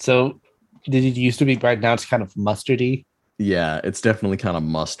 So did it used to be bright? Now it's kind of mustardy? Yeah, it's definitely kind of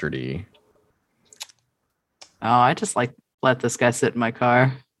mustardy. Oh, I just like let this guy sit in my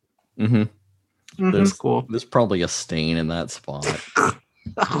car. Mm-hmm. That's cool. There's probably a stain in that spot.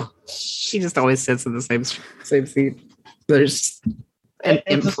 He just always sits in the same seat. There's an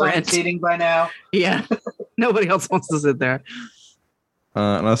it's imprint. assigned seating by now. Yeah, nobody else wants to sit there.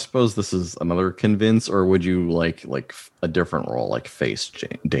 And I suppose this is another convince, or would you like a different role, like face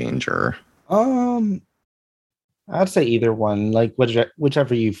danger? I'd say either one, like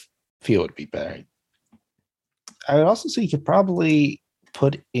whichever you feel would be better. I would also say you could probably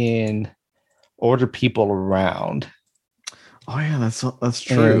put in order people around. Oh yeah, that's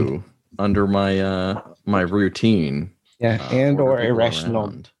true. Under my my routine. Yeah, or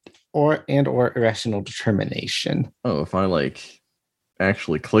irrational irrational determination. Oh, if I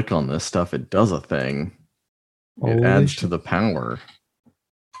actually click on this stuff, it does a thing. It Holy adds shit. to the power.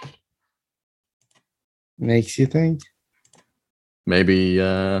 Makes you think. Maybe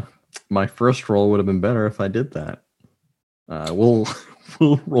my first roll would have been better if I did that. We'll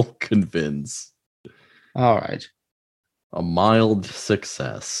roll convince. All right. A mild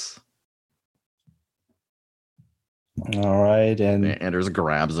success. All right, and Anders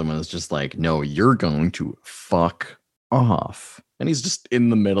grabs him and is just like, no, you're going to fuck off. And he's just in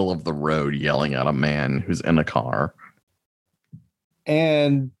the middle of the road yelling at a man who's in a car.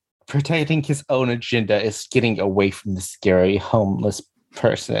 and protecting his own agenda is getting away from the scary homeless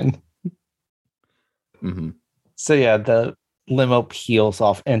person. Mm-hmm. So yeah, the limo peels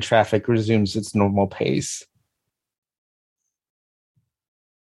off and traffic resumes its normal pace.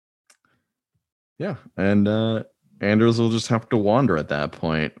 Yeah, and Anders will just have to wander at that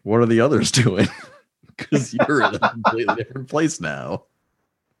point. What are the others doing? Because you're in a completely different place now.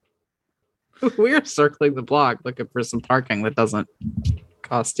 We're circling the block looking for some parking that doesn't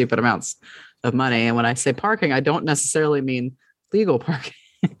cost stupid amounts of money. And when I say parking, I don't necessarily mean legal parking.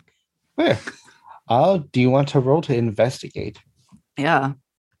 Yeah. Do you want to roll to investigate? Yeah.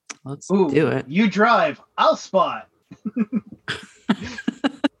 Let's Ooh, do it. You drive, I'll spot.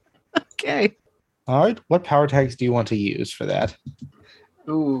 Okay. All right. What power tags do you want to use for that?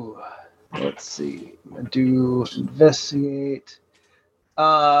 Ooh, let's see. I'm gonna do investigate.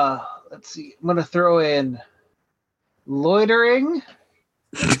 Let's see. I'm gonna throw in loitering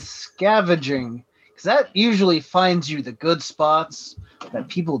and scavenging, because that usually finds you the good spots that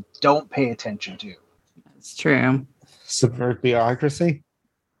people don't pay attention to. That's true. Subvert bureaucracy?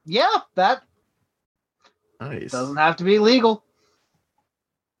 Yeah, that Nice. doesn't have to be legal.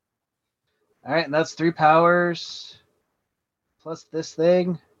 All right, and that's 3 powers. plus this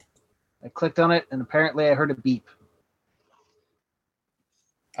thing. I clicked on it, and apparently I heard a beep.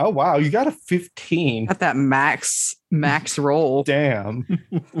 Oh wow, you got a 15. Got that max roll. Damn.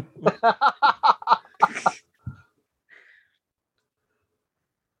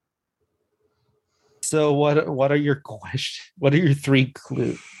 So what are your questions? What are your three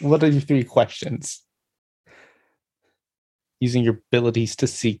questions? Using your abilities to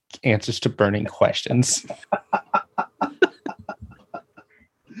seek answers to burning questions.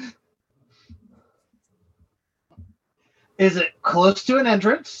 Is it close to an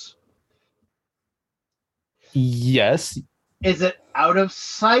entrance? Yes. Is it out of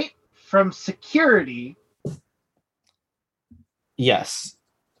sight from security? Yes.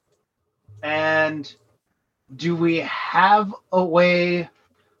 And do we have a way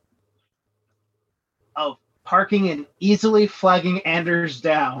of parking and easily flagging Anders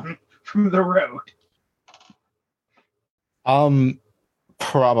down from the road?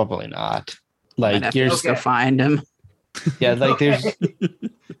 Probably not. Might Like have to you're just go Okay. find him. yeah, like there's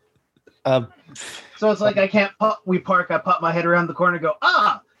So it's like I can't we park, I pop my head around the corner and go,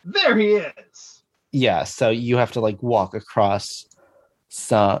 there he is. yeah, so you have to like walk across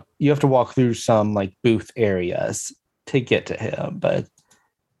you have to walk through some like booth areas to get to him, but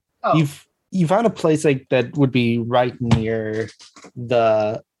Oh, you found a place like that would be right near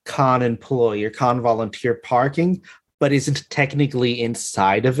the con employee or con volunteer parking, but isn't technically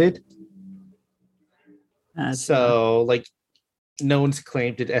inside of it. So like no one's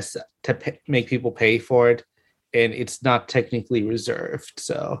claimed it as to make people pay for it, and it's not technically reserved.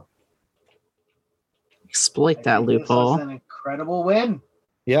 So exploit that I think loophole. This is an incredible win.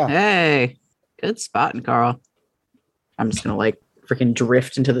 yeah. Hey, good spotting, Carl. I'm just gonna like freaking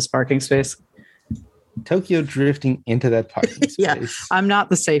drift into this parking space. Tokyo drifting into that parking space. Yeah. I'm not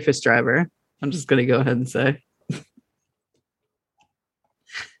the safest driver. I'm just gonna go ahead and say.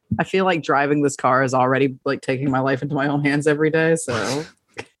 I feel like driving this car is already like taking my life into my own hands every day. So,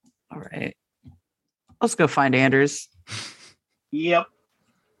 all right, let's go find Anders Yep.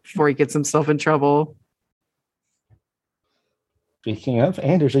 before he gets himself in trouble. Speaking of,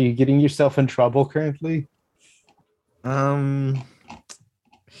 Anders, are you getting yourself in trouble currently?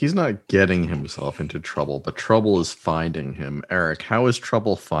 He's not getting himself into trouble, but trouble is finding him. Eric, how is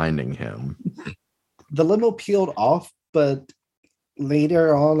trouble finding him? The limo peeled off, but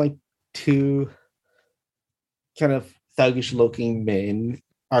later on, like two kind of thuggish looking men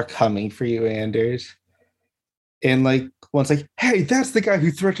are coming for you, Anders. And like one's like, hey, that's the guy who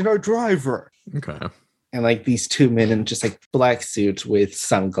threatened our driver. Okay. And like these two men in just like black suits with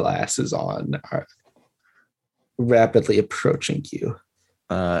sunglasses on are rapidly approaching you.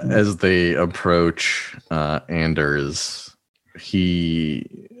 As they approach Anders, he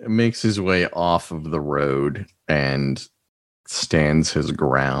makes his way off of the road and stands his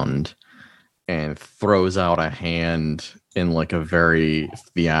ground and throws out a hand in like a very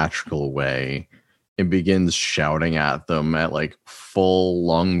theatrical way and begins shouting at them at like full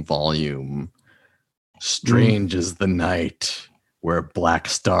lung volume. Strange is the night where black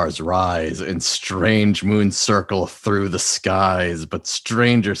stars rise and strange moons circle through the skies, but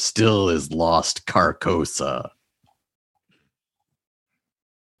stranger still is lost Carcosa.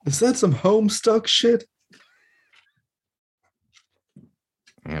 Is that some Homestuck shit?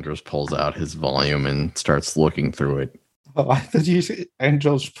 Andros pulls out his volume and starts looking through it. Oh, I thought you said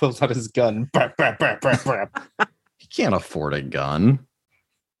Andros pulls out his gun. Brap, brap, brap, brap, brap. He can't afford a gun.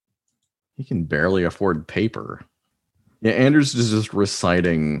 He can barely afford paper. Yeah, Anders is just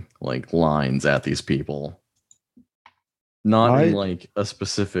reciting like lines at these people. Not in like a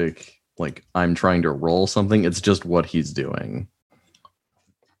specific, like I'm trying to roll something. It's just what he's doing.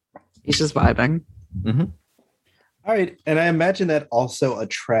 He's just vibing. Mm-hmm. All right, and I imagine that also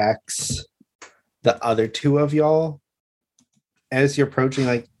attracts the other two of y'all. As you're approaching,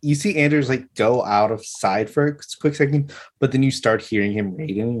 like you see Anders like go out of sight for a quick second, but then you start hearing him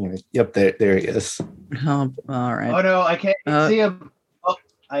reading. And yep, there he is. Oh, all right. Oh no, I can't see him. Oh,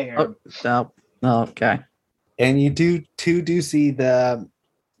 I hear him. Oh, okay. And you do see the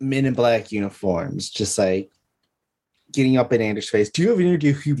men in black uniforms just like getting up in Anders' face. Do you have any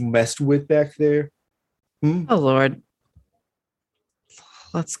idea who you messed with back there? Oh Lord.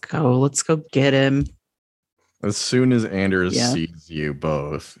 Let's go get him. As soon as Anders sees you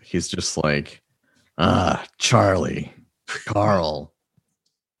both, he's just like, Charlie, Carl,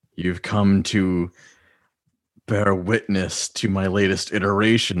 you've come to bear witness to my latest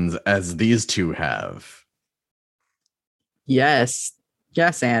iterations as these two have. Yes,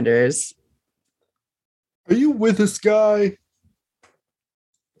 Anders. Are you with this guy?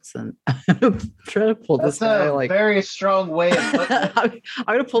 listen, I'm trying to pull That's this guy a like very strong way of putting it. I'm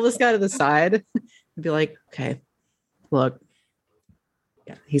gonna pull this guy to the side and be like, okay, look,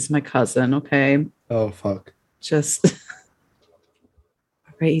 yeah, he's my cousin, okay? Oh fuck. Just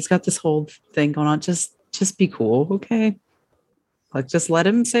right, he's got this whole thing going on. Just be cool, okay? Like just let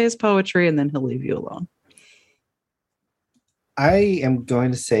him say his poetry and then he'll leave you alone. I am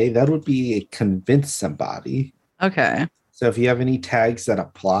going to say that would be convince somebody. Okay. So if you have any tags that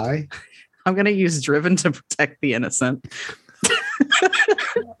apply, I'm gonna use driven to protect the innocent.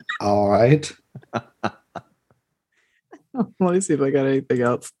 all right. Let me see if I got anything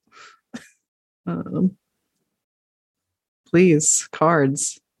else. Please,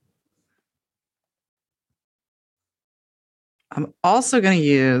 cards. I'm also going to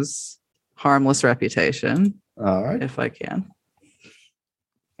use harmless reputation All right. if I can.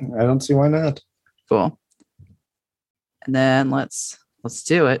 I don't see why not. Cool. And then let's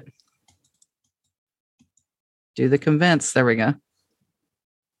do it. Do the convince. There we go.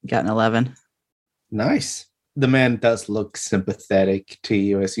 Got an 11. Nice. The man does look sympathetic to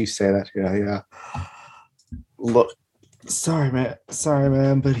you as you say that. Yeah. Look, sorry,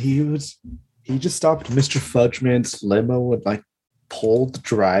 man, but he just stopped Mr. Fudgeman's limo and like pulled the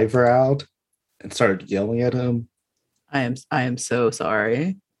driver out and started yelling at him. I am so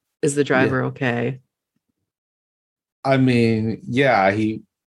sorry. Is the driver okay? I mean, yeah, he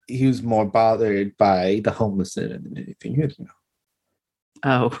was more bothered by the homelessness than anything, you know.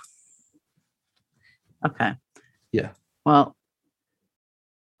 Oh. Okay. Yeah. Well,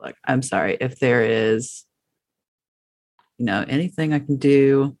 look, I'm sorry if there is, anything I can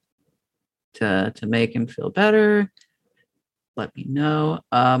do to make him feel better. Let me know.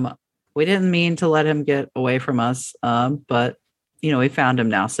 We didn't mean to let him get away from us, but we found him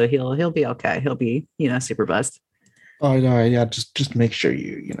now, so he'll be okay. He'll be supervised. Oh no, yeah, just make sure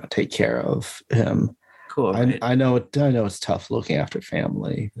you take care of him. Cool. Right? I know it's tough looking after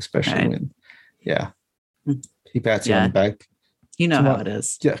family, especially when he pats you on the back. You know Come how on. it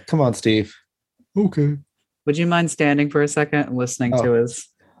is. Yeah, come on, Steve. Okay. Would you mind standing for a second and listening to his?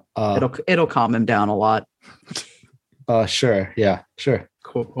 It'll calm him down a lot. Sure. Yeah, sure.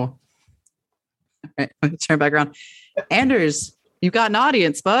 Cool. All right, let me turn back around. Anders, you've got an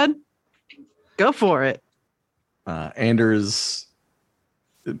audience, bud. Go for it. Anders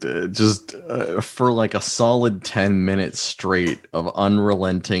just for like a solid 10 minutes straight of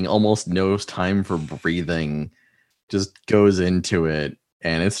unrelenting, almost no time for breathing, just goes into it,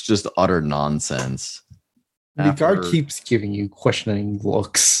 and it's just utter nonsense. The guard keeps giving you questioning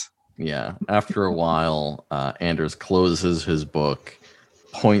looks. Yeah. After a while, Anders closes his book,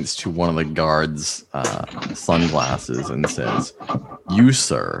 points to one of the guards' sunglasses and says, "You,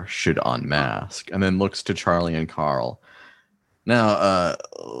 sir, should unmask," and then looks to Charlie and Carl. Now,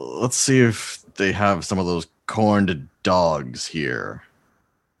 let's see if they have some of those corned dogs here.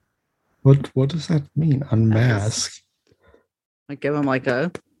 What does that mean? Unmask? I give him like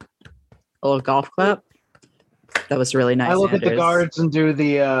a little golf clap. That was really nice. I look at the Anders. guards and do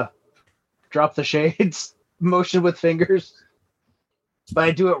the drop the shades motion with fingers. But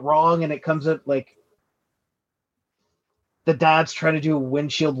I do it wrong and it comes up like the dad's trying to do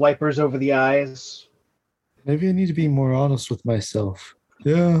windshield wipers over the eyes. Maybe I need to be more honest with myself.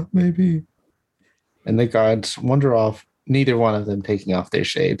 Yeah, maybe. And the guards wander off, neither one of them taking off their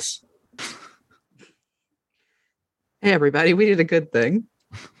shades. Hey, everybody, we did a good thing.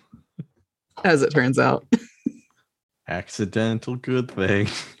 As it turns out. Accidental good thing.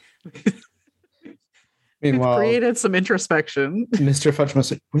 Meanwhile, we've created some introspection. Mr.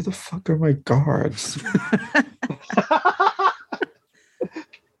 Fudgeman's like, where the fuck are my guards?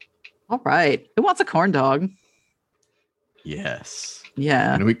 All right. Who wants a corn dog? Yes.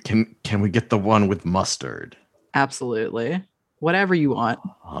 Yeah. Can we get the one with mustard? Absolutely. Whatever you want.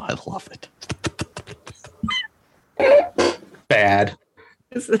 Oh, I love it. Bad.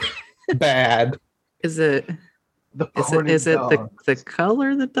 Bad. Is it The is it dog. the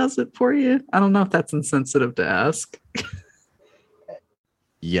color that does it for you? I don't know if that's insensitive to ask.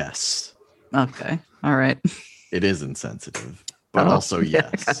 Yes. Okay. All right. It is insensitive, but Oh, also yeah,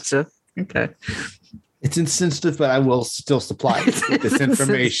 yes. Gotcha. Okay. It's insensitive, but I will still supply you with this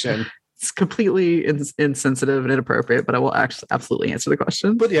information. It's completely insensitive and inappropriate, but I will actually absolutely answer the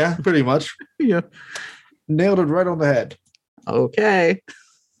question. But yeah, pretty much. Yeah. Nailed it right on the head. Okay.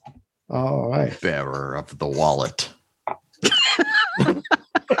 All right. Bearer of the wallet.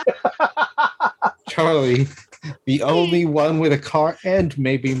 Charlie, the only one with a car and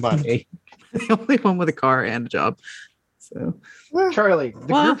maybe money. The only one with a car and a job. So Charlie, the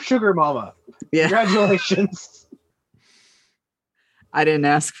Well, group sugar mama. yeah. Congratulations. I didn't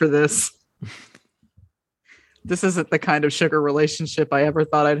ask for this. This isn't the kind of sugar relationship I ever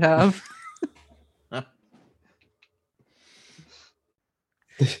thought I'd have.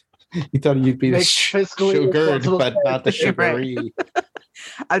 You thought you'd be the Make fiscally sugared, responsible but not the choices. sugary.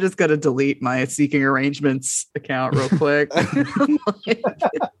 I just got to delete my Seeking Arrangements account real quick.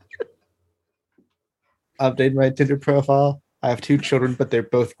 Update my Tinder profile. I have 2 children, but they're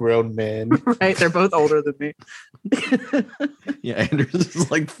both grown men. Right? They're both older than me. Yeah, Anders is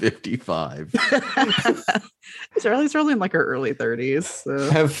like 55. Charlie's probably in like her early 30s.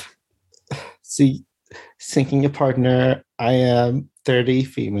 So. Seeking a partner. I am 30,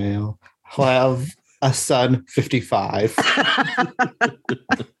 female. I have a son, 55.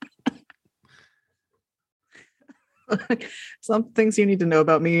 Some things you need to know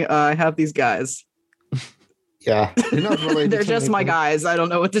about me. I have these guys. Yeah, they're not related. They're to just my anything. guys. I don't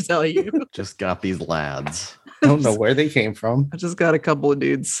know what to tell you. Just got these lads. I don't know where they came from. I just got a couple of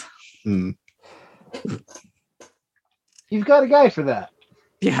dudes. Hmm. You've got a guy for that.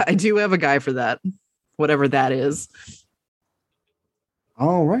 Yeah, I do have a guy for that. Whatever that is.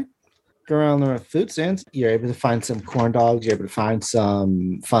 All right. Go around the food stands. You're able to find some corn dogs. You're able to find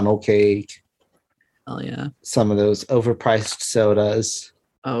some funnel cake. Oh yeah. Some of those overpriced sodas,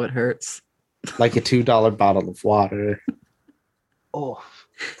 Oh, it hurts. like a $2 bottle of water. Oh,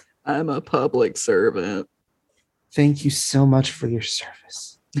 I'm a public servant. Thank you so much for your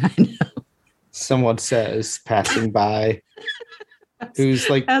service. I know. Someone says, passing by, who's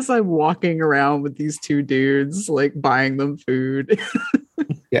like, As I'm walking around with these 2 dudes, like buying them food.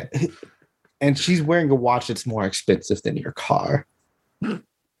 yeah. And she's wearing a watch that's more expensive than your car.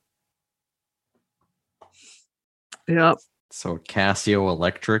 Yep. So Casio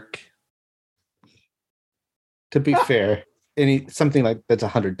Electric. To be fair, something like that's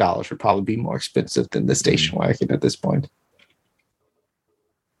 $100 would probably be more expensive than the station wagon at this point.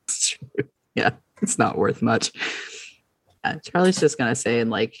 It's true. Yeah, it's not worth much. Charlie's just gonna say in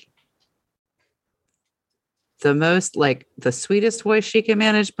like the most like the sweetest voice she can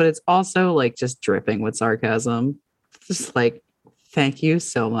manage, but it's also like just dripping with sarcasm. Just like, thank you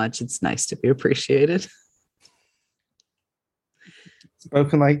so much. It's nice to be appreciated.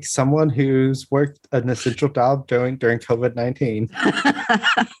 Spoken like someone who's worked an essential job during COVID-19.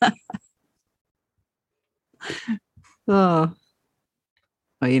 Oh.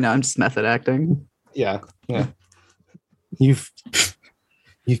 Well, you know, I'm just method acting. Yeah. You've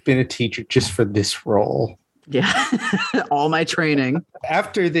been a teacher just for this role. Yeah. All my training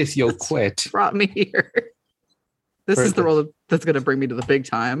After this, you'll quit. brought me here. This is the role that's going to bring me to the big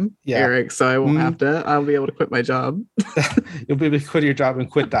time, Yeah. Eric. So I won't have to. I'll be able to quit my job. You'll be able to quit your job and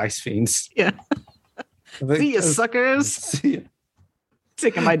quit Dice Fiends. Yeah. See you, suckers. See ya.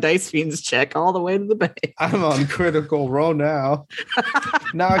 Taking my Dice Fiends check all the way to the bay. I'm on Critical Role now.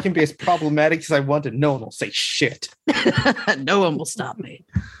 Now I can be as problematic as I want and no one will say shit. No one will stop me.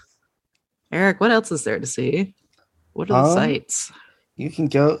 Eric, what else is there to see? What are the sights? You can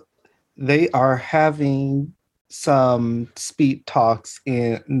go. They are having some speed talks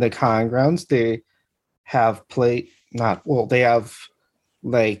in the con grounds. They have they have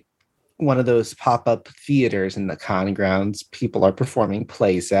like one of those pop-up theaters in the con grounds. People are performing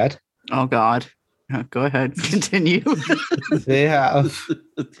plays at. Oh God. Go ahead. Continue. They have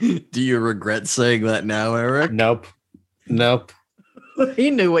Do you regret saying that now, Eric? nope.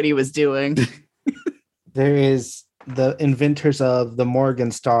 He knew what he was doing. There is the inventors of the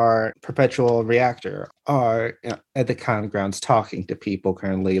Morgan-Star perpetual reactor are at the con grounds talking to people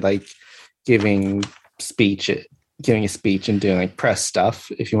currently, like giving a speech and doing like press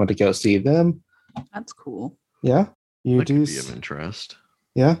stuff. If you want to go see them, That's cool. yeah, you That do. could be of interest.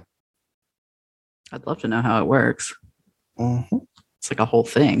 Yeah. I'd love to know how it works. Mhm. It's like a whole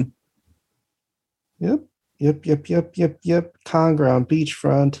thing. Yep. Con ground,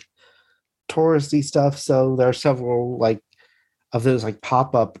 beachfront, touristy stuff. So there are several like of those like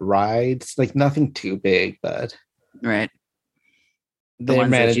pop-up rides, like nothing too big, but Right. The they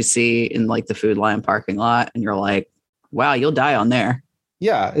ones that manage. you see in like the Food Lion parking lot, and you're like, wow, you'll die on there.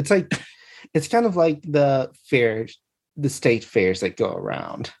 Yeah, it's kind of like the fairs, the state fairs that go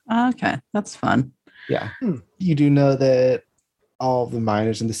around. Okay, that's fun. Yeah. You do know that all of the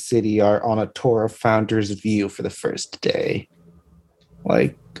miners in the city are on a tour of Founder's View for the first day.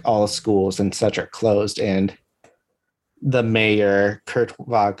 Like all the schools and such are closed, and the mayor, Kurt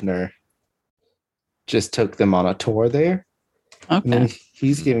Wagner, just took them on a tour there. And then Okay.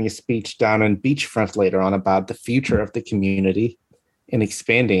 he's giving a speech down in Beachfront later on about the future of the community and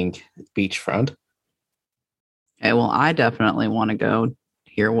expanding Beachfront. Okay, well, I definitely want to go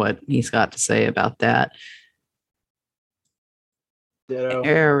hear what he's got to say about that. Ditto.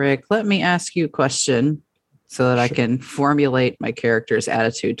 Eric, let me ask you a question so that I Sure. can formulate my character's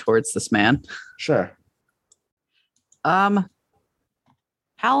attitude towards this man. Sure. How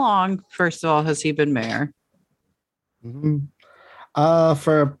long, first of all, has he been mayor? Mhm.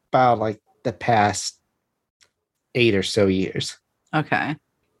 For about like the past 8 or so years. Okay.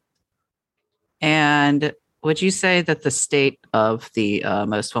 And would you say that the state of the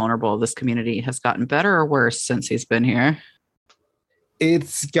most vulnerable of this community has gotten better or worse since he's been here?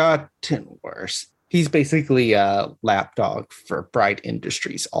 It's gotten worse. He's basically a lapdog for Bright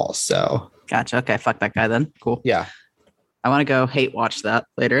Industries also. Gotcha. Okay, fuck that guy then. Cool. Yeah. I want to go hate watch that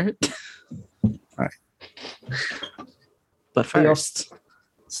later. Right. But We first,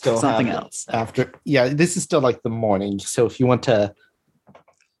 Still something have else. after. Yeah, this is still like the morning. So if you want to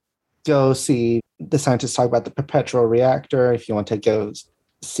go see the scientists talk about the perpetual reactor, if you want to go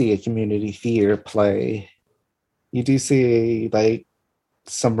see a community theater play, you do see like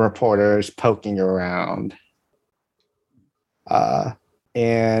some reporters poking around.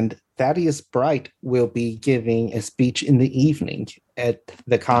 And Thaddeus Bright will be giving a speech in the evening at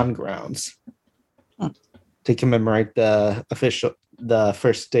the con grounds to commemorate the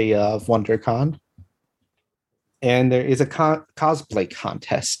first day of WonderCon. And there is a cosplay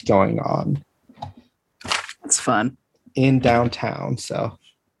contest going on That's fun. in downtown. So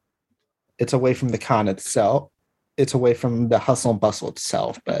it's away from the con itself. It's away from the hustle and bustle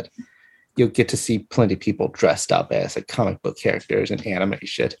itself, but you'll get to see plenty of people dressed up as like comic book characters and anime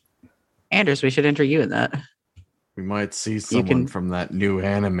shit. Anders, we should enter you in that. We might see someone can- from that new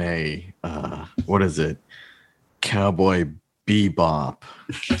anime. What is it? Cowboy Bebop.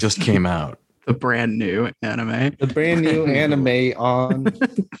 Just came out. The brand new anime. The brand new anime on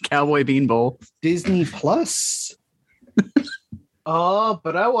Cowboy Bean Bowl. Disney Plus. Oh,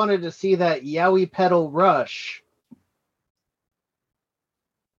 but I wanted to see that Yowie Pedal Rush.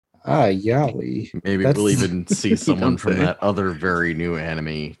 Ah, Yowie. Maybe That's- we'll even see someone from Okay. that other very new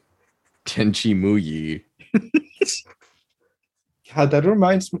anime, Tenchi Muyi. God, that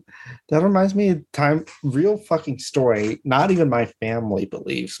reminds me of time. Real fucking story. Not even my family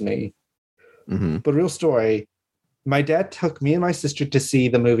believes me, Hmm. but real story. My dad took me and my sister to see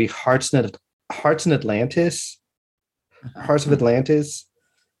the movie Hearts in Atlantis. Hearts of Atlantis,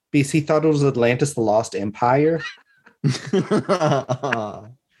 because he thought it was Atlantis: The Lost Empire,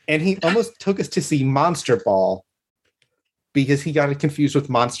 and he almost took us to see Monster Ball because he got it confused with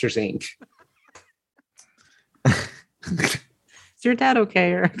Monsters Inc. Is your dad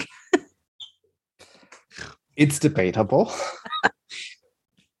okay, Eric? It's debatable.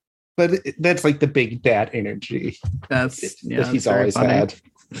 But that's like the big dad energy That's that he's that's very always funny. had.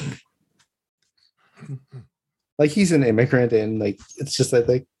 Like he's an immigrant, and like it's just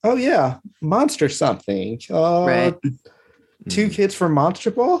like oh yeah, monster something. Right. 2 kids from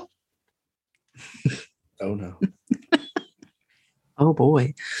Monster Ball. Oh no! Oh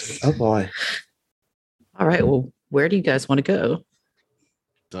boy. Oh boy! All right. Well, where do you guys want to go?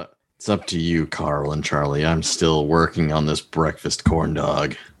 It's up to you, Carl and Charlie. I'm still working on this breakfast corn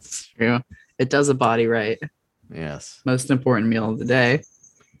dog. It's true. It does a body right. Yes. Most important meal of the day.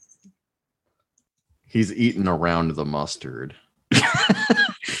 He's eating around the mustard.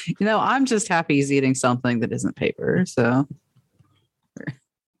 I'm just happy he's eating something that isn't paper. So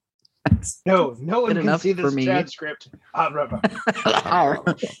that's No, no one Good can enough see for this me. transcript.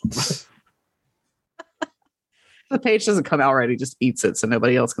 The page doesn't come out right. He just eats it so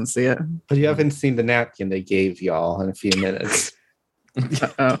nobody else can see it. But you haven't seen the napkin they gave y'all in a few minutes.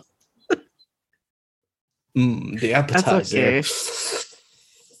 Oh, The appetizer. okay. It's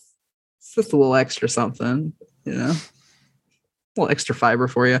just a little extra something, a little extra fiber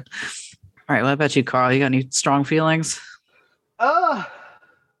for you. All right. What about you, Carl? You got any strong feelings?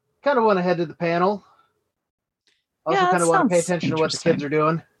 Kind of want to head to the panel. Also, Yeah, that kind of want to pay sounds attention to what the interesting. kids are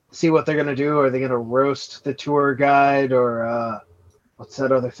doing. See what they're gonna do. Are they gonna roast the tour guide, or what's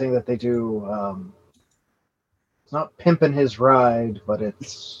that other thing that they do? It's not pimping his ride, but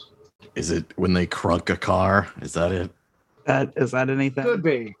it's Is it when they crunk a car? Is that it? Is that anything? could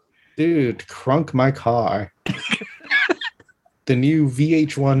be. Dude, crunk my car. The new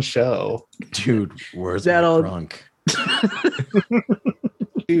VH1 show. Dude, where's That'll- my crunk?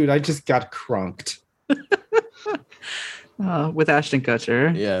 Dude, I just got crunked. With Ashton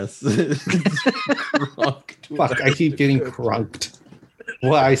Kutcher. Yes. Crunk. Fuck, I keep getting crunked.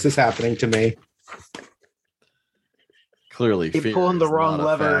 Why is this happening to me? Clearly, Keep fear pulling the is wrong not a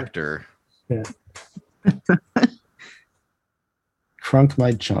lever. factor. Crunk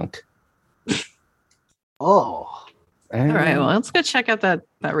my junk. Oh, All right. Well, let's go check out that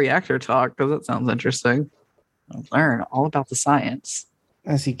reactor talk because that sounds interesting. Learn all about the science.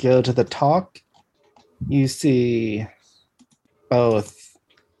 As you go to the talk, you see both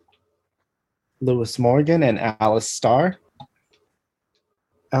Lewis Morgan and Alice Starr.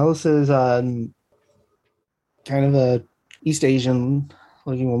 Alice is kind of a East Asian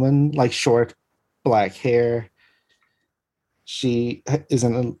looking woman, like short black hair. She is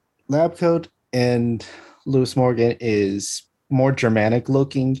in a lab coat, and Lewis Morgan is more Germanic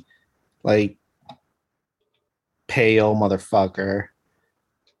looking, like pale motherfucker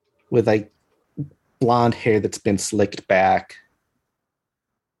with like blonde hair that's been slicked back.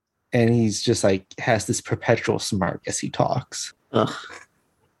 And he's just like has this perpetual smirk as he talks. Ugh.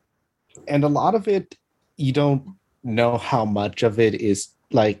 And a lot of it, you don't know how much of it is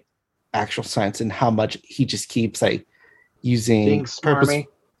like actual science and how much he just keeps like using Being smarmy.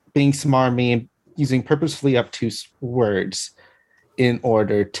 being smarmy and using purposefully obtuse words in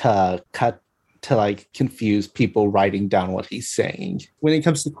order to confuse people writing down what he's saying. When it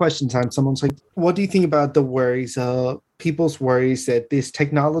comes to question time, someone's like, what do you think about the worries, people's worries that this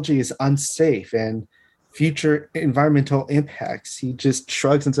technology is unsafe and future environmental impacts? He just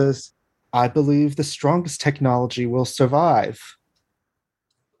shrugs and says, I believe the strongest technology will survive.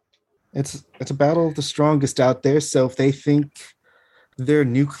 It's a battle of the strongest out there, so if they think their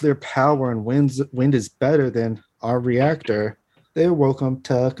nuclear power and wind is better than our reactor, they're welcome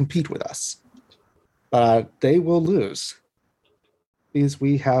to compete with us. But they will lose because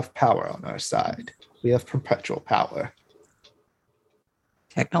we have power on our side. We have perpetual power.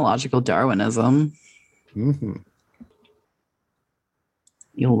 Technological Darwinism. Mm-hmm.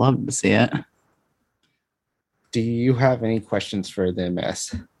 You'll love to see it. Do you have any questions for them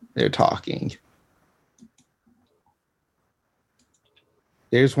as they're talking?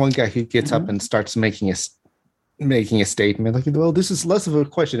 There's one guy who gets up and starts making a statement. Like, well, this is less of a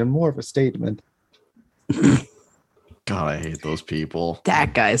question and more of a statement. God, I hate those people.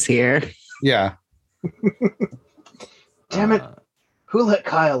 That guy's here. Yeah. Damn it. Who let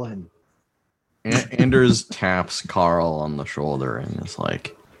Kyle in? Anders taps Carl on the shoulder and is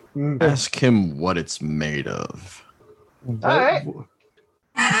like, ask him what it's made of. All right.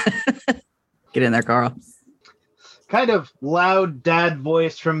 Get in there, Carl. Kind of loud dad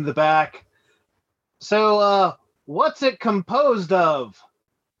voice from the back. So, what's it composed of?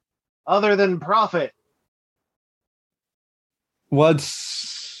 Other than profit?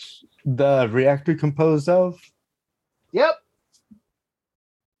 What's the reactor composed of? Yep.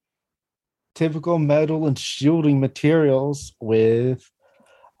 Typical metal and shielding materials with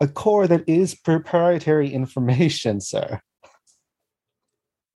a core that is proprietary information, sir.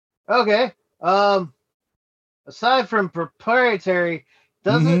 Okay. Aside from proprietary,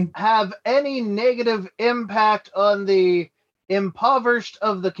 does it have any negative impact on the impoverished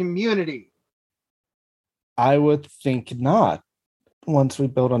of the community? I would think not. Once we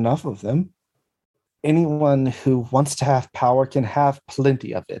build enough of them, anyone who wants to have power can have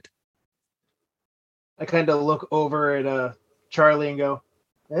plenty of it. I kind of look over at Charlie and go,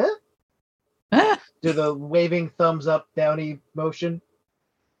 eh? Do the waving thumbs up downy motion.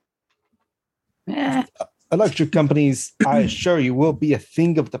 Electric companies, I assure you, will be a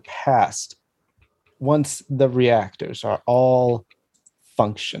thing of the past once the reactors are all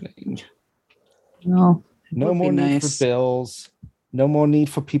functioning. No. No more need for bills. No more need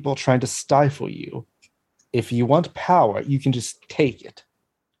for people trying to stifle you. If you want power, you can just take it.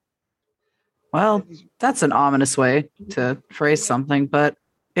 Well, that's an ominous way to phrase something, but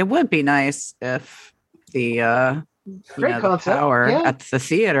it would be nice if the the power at the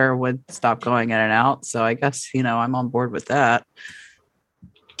theater would stop going in and out. So I guess, I'm on board with that.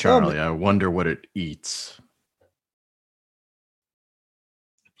 Charlie, I wonder what it eats.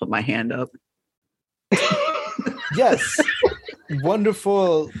 Put my hand up. Yes.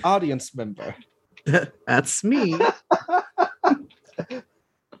 Wonderful audience member. That's me.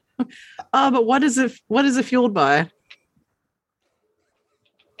 But what is it fueled by?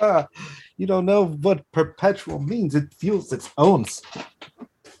 You don't know what perpetual means. It fuels its own. It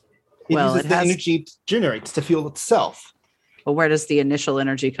uses the energy it generates to fuel itself. But where does the initial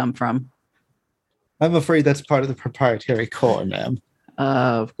energy come from? I'm afraid that's part of the proprietary core, ma'am.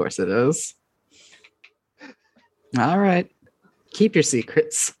 Of course it is. All right. Keep your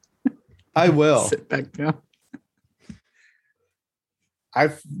secrets. I will. Sit back down.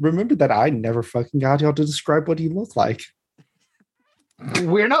 I've remembered that I never fucking got y'all to describe what he looked like.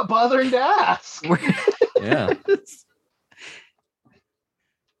 We're not bothering to ask. Yeah.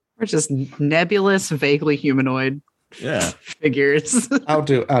 We're just nebulous, vaguely humanoid figures. I'll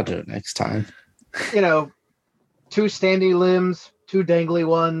do it next time. 2 standing limbs, 2 dangly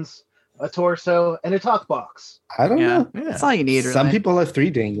ones, a torso, and a talk box. I don't Yeah, know. Yeah. that's all you need. Really. Some people have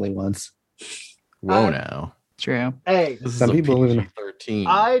 3 dangly ones. Whoa, now. True. Hey, This Some is a people live in- PG-13.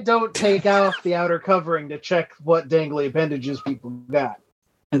 I don't take off the outer covering to check what dangly appendages people got.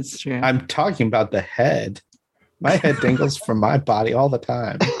 It's true. I'm talking about the head. My head dangles from my body all the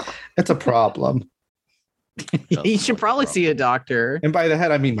time. It's a problem. You should probably see a doctor. And by the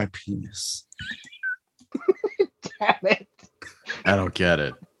head, I mean my penis. Damn it. I don't get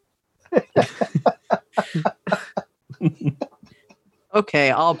it.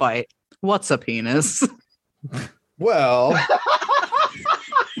 Okay, I'll bite. What's a penis? Well,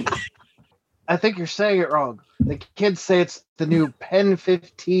 I think you're saying it wrong. The kids say it's the new Pen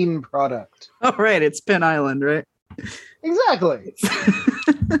 15 product. Oh, right. It's Pin Island, right? Exactly.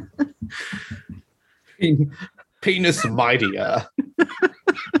 penis mightier.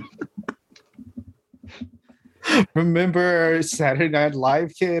 Remember Saturday Night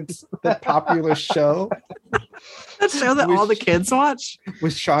Live, kids? That popular show That show that all the kids watch?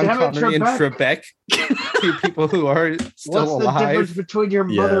 with Sean Damn it, Connery and Trebek, two people who are still What's the difference alive. between your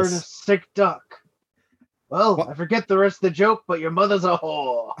mother and a Yes. sick duck? Well, What? I forget the rest of the joke, but your mother's a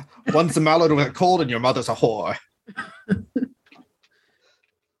whore. One's a mallet with a cold, and your mother's a whore.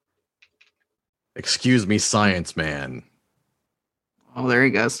 Excuse me, science man. Oh, there he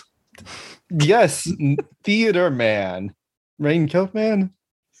goes. Yes, theater man, raincoat man.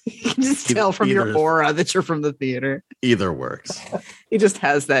 You can just tell from your Either- aura that you're from the theater. Either works. He just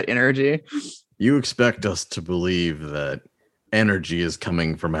has that energy. You expect us to believe that energy is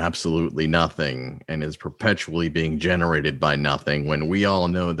coming from absolutely nothing and is perpetually being generated by nothing when we all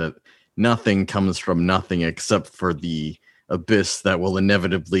know that nothing comes from nothing except for the abyss that will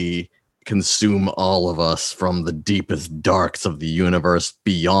inevitably consume all of us from the deepest darks of the universe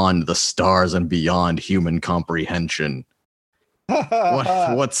beyond the stars and beyond human comprehension.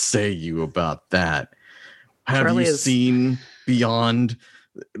 What say you about that? Have Charlie you is- seen beyond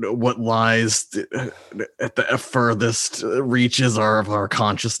what lies at the furthest reaches of our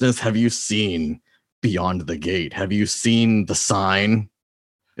consciousness? Have you seen beyond the gate? Have you seen the sign?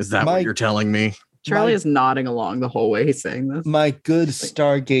 Is that My- what you're telling me? Charlie My- is nodding along the whole way he's saying this. My good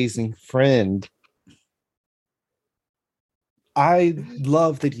stargazing friend. I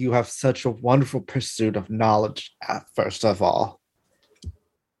love that you have such a wonderful pursuit of knowledge, first of all.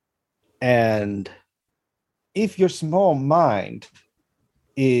 And if your small mind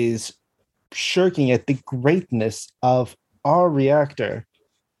is shirking at the greatness of our reactor,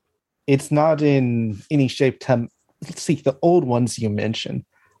 it's not in any shape to seek the old ones you mentioned.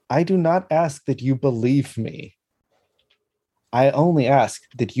 I do not ask that you believe me. I only ask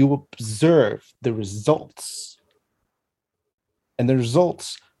that you observe the results. And the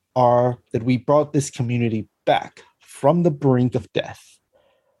results are that we brought this community back from the brink of death.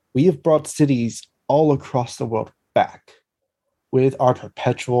 We have brought cities all across the world back with our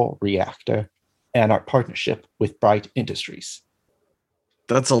perpetual reactor and our partnership with Bright Industries.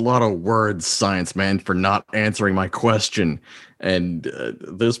 That's a lot of words, science man, for not answering my question. And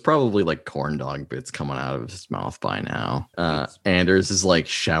there's probably like corn dog bits coming out of his mouth by now. Anders is like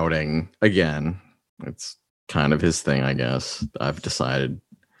shouting again. It's kind of his thing, I guess. I've decided.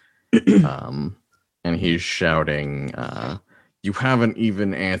 And he's shouting, you haven't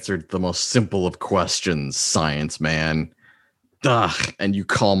even answered the most simple of questions, science man. Ugh, and you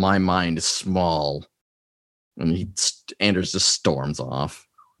call my mind small. And Anders just storms off.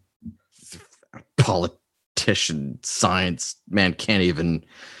 Politician, science man can't even.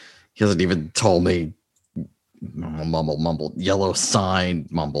 He hasn't even told me. Mumble, yellow sign,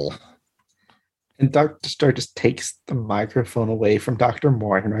 mumble. And Dr. Starr just takes the microphone away from Dr.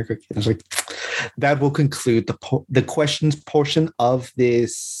 Moore and is like, that will conclude the questions portion of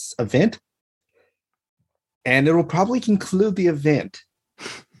this event. And it will probably conclude the event.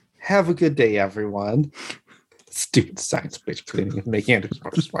 Have a good day, everyone. Stupid science bitch cleaning, making Anders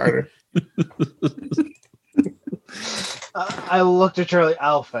more smarter. I looked at Charlie.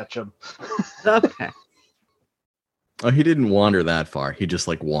 I'll fetch him. Okay. Oh, he didn't wander that far. He just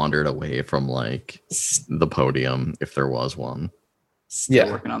like wandered away from like the podium, if there was one. Still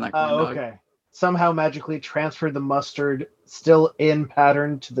Yeah. working on that corn Oh, dog. okay. Somehow magically transferred the mustard still in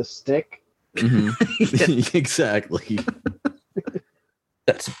pattern to the stick. Mhm. Exactly.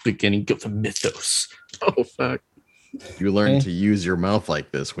 That's the beginning of the mythos. Oh, fuck. You learn Okay. to use your mouth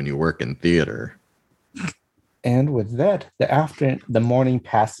like this when you work in theater. And with that, the morning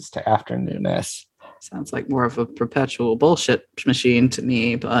passes to afternoonness. Sounds like more of a perpetual bullshit machine to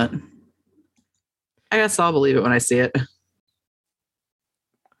me, but I guess I'll believe it when I see it.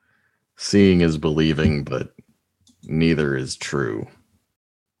 Seeing is believing, but neither is true.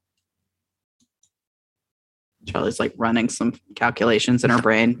 Charlie's like running some calculations in her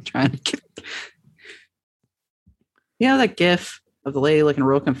brain, trying to get. You know that gif of the lady looking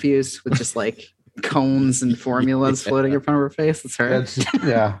real confused with just like cones and formulas floating in front of her face? It's her.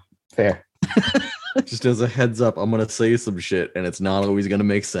 Yeah, fair. Just as a heads up, I'm gonna say some shit, and it's not always gonna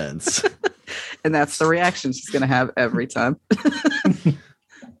make sense. And that's the reaction she's going to have every time.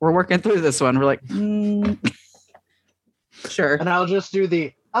 We're working through this one. We're like, sure. And I'll just do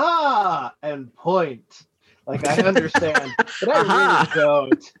the and point. Like I understand, but I really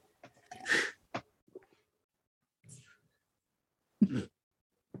don't.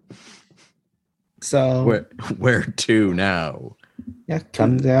 So Where to now? yeah,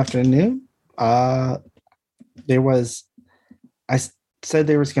 come the afternoon. There was, said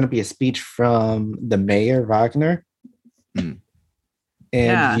there was going to be a speech from the mayor, Wagner. Hmm.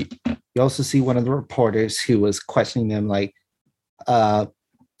 And you also see one of the reporters who was questioning them, like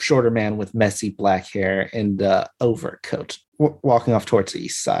shorter man with messy black hair and overcoat, walking off towards the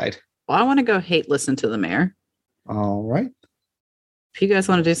east side. Well, I want to go listen to the mayor. All right. If you guys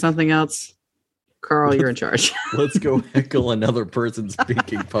want to do something else, Carl, you're in charge. Let's go heckle another person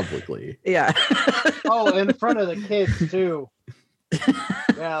speaking publicly. Yeah. Oh, in front of the kids too.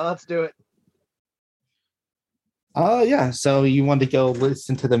 Yeah, let's do it. Yeah. So you want to go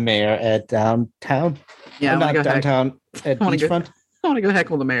listen to the mayor at downtown? Yeah, I want to not go downtown at I wanna go- beachfront. I want to go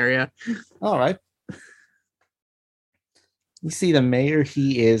heckle the mayor. Yeah. All right. You see the mayor,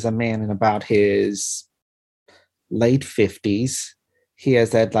 he is a man in about his late 50s. He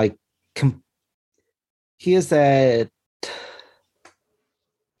has that he has that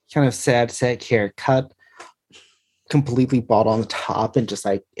kind of sad sack haircut, completely bald on the top and just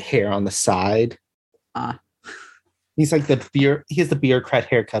like hair on the side. He's like he has the bureaucrat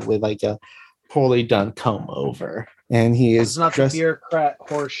haircut with like a poorly done comb over. And he is It's not dressed. the bureaucrat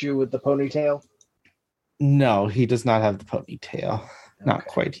horseshoe with the ponytail. No, he does not have the ponytail. Not Okay.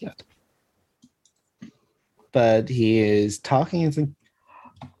 quite yet. But he is talking and saying,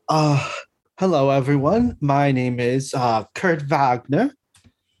 hello everyone. My name is Kurt Wagner.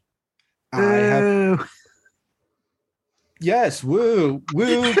 Yes, woo,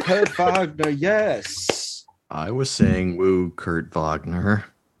 Kurt Wagner, yes. I was saying woo, Kurt Wagner.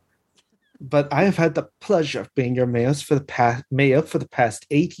 But I have had the pleasure of being your mayor for the past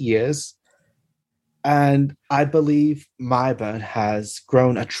 8 years. And I believe Myburn has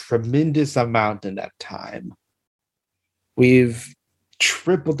grown a tremendous amount in that time. We've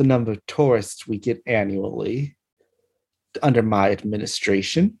tripled the number of tourists we get annually under my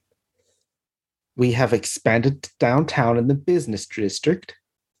administration. We have expanded downtown in the business district.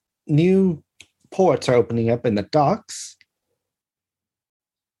 New ports are opening up in the docks.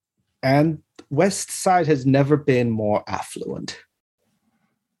 And West Side has never been more affluent.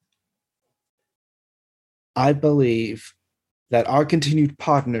 I believe that our continued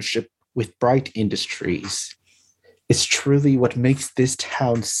partnership with Bright Industries is truly what makes this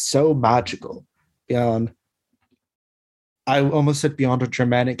town so magical. Beyond, I almost said beyond a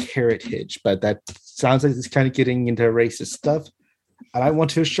Germanic heritage, but that sounds like it's kind of getting into racist stuff. And I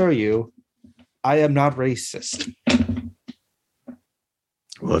want to assure you, I am not racist.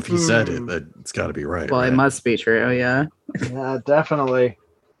 Well, if he said it, then it's got to be right. Well, right? it must be true. Yeah. Yeah, definitely.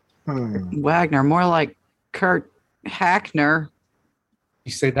 Wagner, more like Kurt Hackner.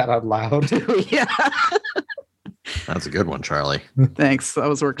 You say that out loud. Yeah. That's a good one, Charlie. Thanks. I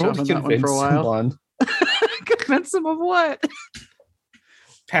was workshopping that one for a while. Someone. Convince him of what?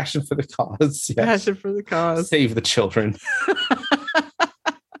 Passion for the cause. Yes. Passion for the cause. Save the children.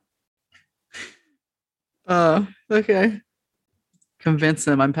 Okay. Convince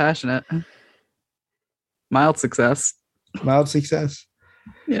him I'm passionate. Mild success. Mild success.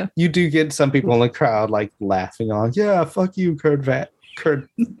 Yeah. You do get some people in the crowd like laughing on, yeah, fuck you, Kurt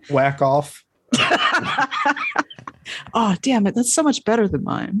whack off. Oh, damn it. That's so much better than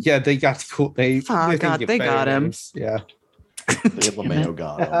mine. Yeah, they got cool. Oh, God, they got him. Names. Yeah. LeMayo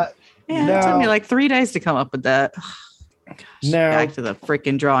got him. Yeah, it took me like 3 days to come up with that. Gosh, Now- back to the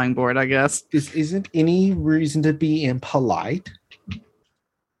freaking drawing board, I guess. This isn't any reason to be impolite.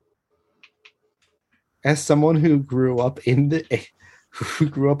 As someone who grew up in the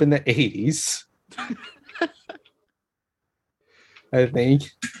 80s, I think.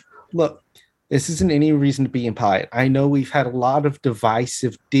 Look, this isn't any reason to be impolite. I know we've had a lot of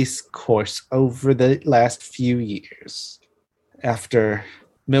divisive discourse over the last few years after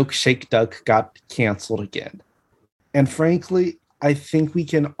Milkshake Duck got canceled again. And frankly, I think we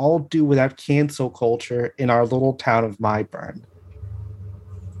can all do without cancel culture in our little town of Myburn.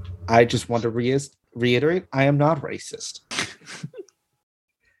 I just want to reiterate, I am not racist.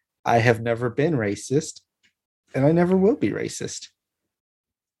 I have never been racist. And I never will be racist.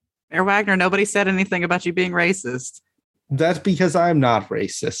 Mayor Wagner, nobody said anything about you being racist. That's because I'm not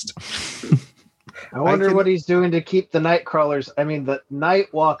racist. I wonder can- what he's doing to keep the the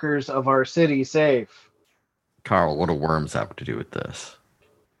night walkers of our city safe. Carl, what do worms have to do with this?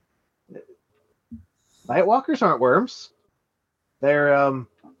 Night walkers aren't worms. They're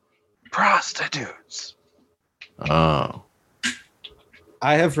prostitutes. Oh.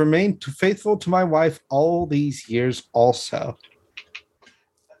 I have remained faithful to my wife all these years also.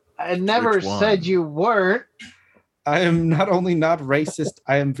 I never Which one? said you weren't. I am not only not racist,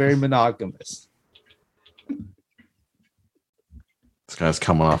 I am very monogamous. This guy's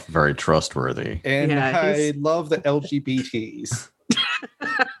coming off very trustworthy. And Yeah, I he's- love the LGBTs.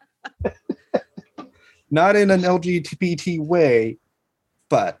 Not in an LGBT way,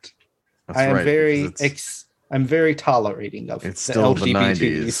 but That's I am right, very because it's, I'm very tolerating of it's the still the LGBTs.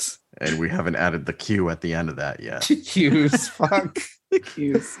 90s, and we haven't added the Q at the end of that yet. Cues. Fuck.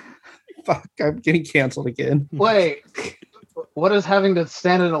 Cues. Fuck. I'm getting canceled again. Wait, what does having to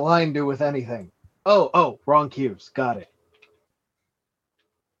stand in a line do with anything? Oh, wrong cues. Got it.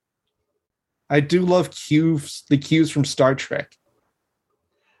 I do love cues, the cues from Star Trek.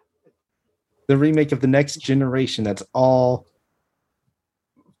 The remake of The Next Generation that's all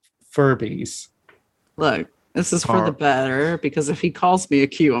Furbies. Look, this is for Carl. the better because if he calls me a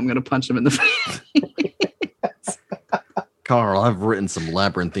Q, I'm going to punch him in the face. Carl, I've written some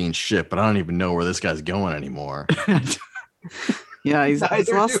labyrinthine shit, but I don't even know where this guy's going anymore. Yeah, he's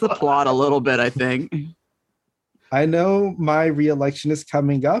Neither lost do the plot a little bit, I think. I know my re-election is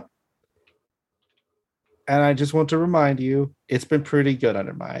coming up. And I just want to remind you, it's been pretty good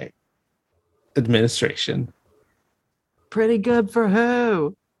under my administration. Pretty good for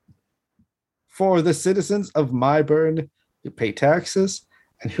who? For the citizens of Myburn who pay taxes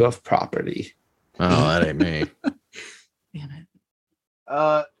and who have property. Oh, that ain't me. Damn it.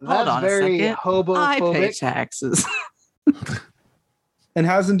 That's on a very second. I pay homophobic. taxes. And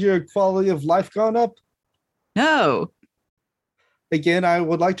hasn't your quality of life gone up? No. Again, I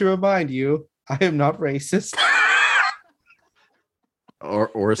would like to remind you, I am not racist.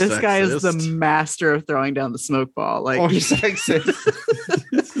 Or This guy is the sexist. master of throwing down the smoke ball. Like Or sexist.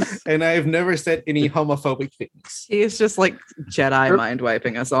 And I've never said any homophobic things. he's just like Jedi mind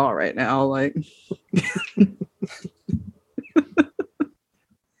wiping us all right now. Like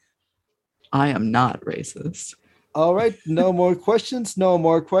I am not racist. All right, no more questions. No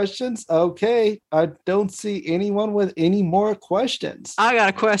more questions. Okay, I don't see anyone with any more questions. I got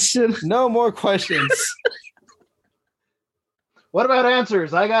a question. No more questions. What about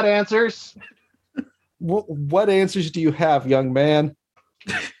answers? I got answers. What answers do you have, young man?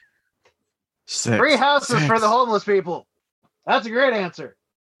 Sex, Free houses for sex. the homeless people. That's a great answer.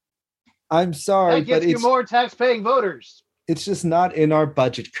 I'm sorry, That but gets you more tax-paying voters. it's just not in our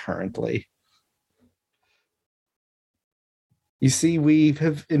budget currently. You see, we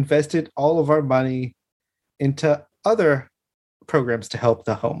have invested all of our money into other programs to help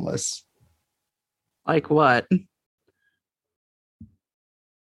the homeless. Like what?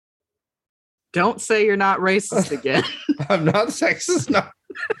 Don't say you're not racist again. I'm not sexist. No.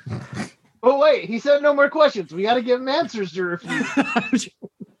 But wait, he said no more questions. We got to give him answers to refuse.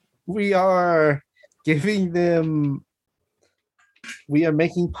 We are giving them. We are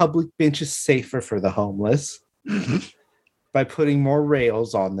making public benches safer for the homeless by putting more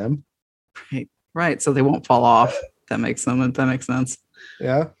rails on them. Right, so they won't fall off. That makes sense.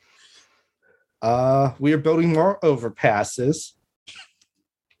 Yeah. We are building more overpasses.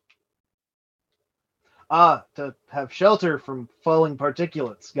 To have shelter from falling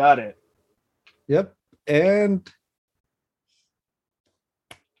particulates. Got it. Yep. And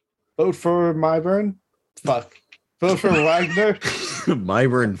vote for Myburn. Fuck. Vote for Wagner.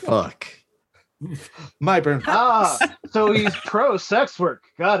 Myburn fuck. Myburn. So he's pro sex work.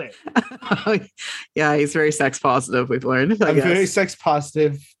 Got it. Yeah, he's very sex positive, we've learned. I'm very sex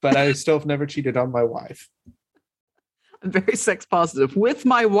positive, but I still have never cheated on my wife. I'm very sex positive with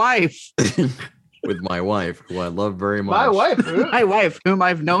my wife. With my wife, who I love very much. My wife, who? My wife, whom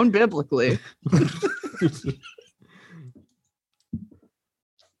I've known biblically.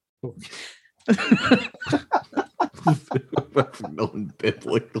 Known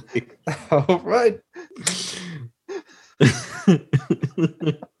biblically. All right.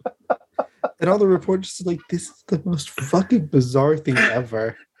 And all the reporters are like, this is the most fucking bizarre thing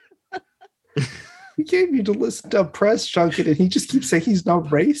ever. We came here to listen to a press junket and he just keeps saying he's not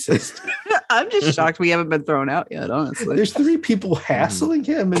racist. I'm just shocked we haven't been thrown out yet, honestly. There's 3 people hassling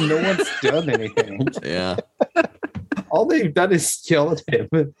him and no one's done anything. Yeah. All they've done is yell at him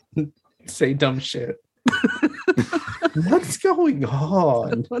and say dumb shit. What's going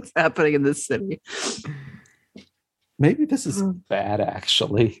on? What's happening in this city? Maybe this is bad,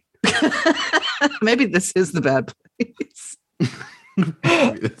 actually. Maybe this is the bad place.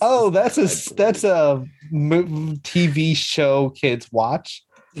 Oh, that's a TV show kids watch.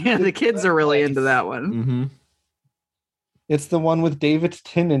 Yeah, the kids are really into that one. Mm-hmm. It's the one with David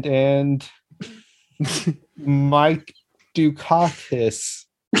Tennant and Mike Dukakis.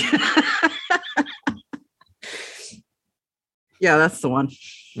 Yeah, that's the one.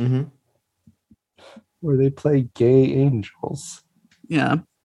 Mm-hmm. Where they play gay angels. Yeah.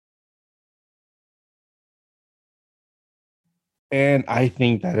 And I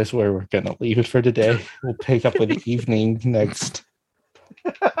think that is where we're going to leave it for today. We'll pick up with the evening next.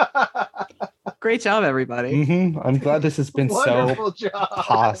 Great job, everybody. I'm glad this has been so Wonderful job.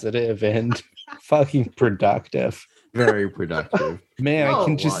 positive and fucking productive. Very productive. Man, I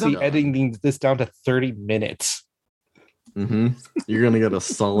can Oh, just well see done. editing this down to 30 minutes. Mm-hmm. You're gonna get a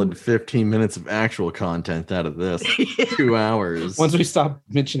solid 15 minutes of actual content out of this. 2 hours. Once we stop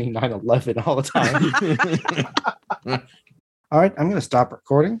mentioning 9/11 all the time. All right, I'm going to stop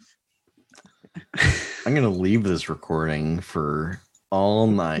recording. I'm gonna leave this recording for all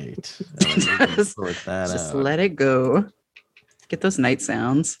night. And then we can Just- sort that Just out. let it go. Get those night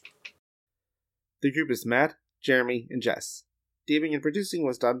sounds. The group is Matt, Jeremy, and Jess. DMing and producing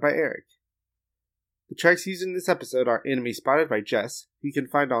was done by Eric. The tracks used in this episode are Enemy Spotted by Jess, who you can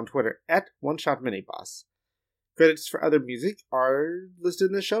find on Twitter at OneShotMiniBoss. Credits for other music are listed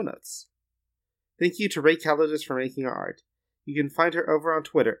in the show notes. Thank you to Ray Calidus for making our art. You can find her over on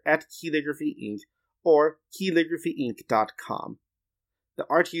Twitter at Calligraphy Inc. or calligraphyinc.com. The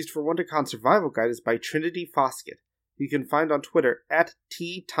art used for WonderCon Survival Guide is by Trinity Foskett, who you can find on Twitter at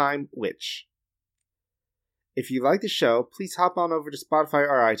TeaTimeWitch. If you like the show, please hop on over to Spotify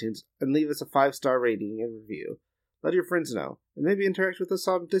or iTunes and leave us a 5-star rating and review. Let your friends know, and maybe interact with us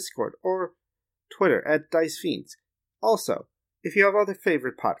on Discord or Twitter at DiceFiends. Also, if you have other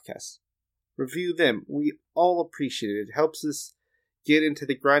favorite podcasts, review them. We all appreciate it. It helps us get into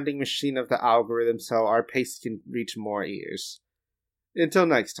the grinding machine of the algorithm so our pace can reach more ears. Until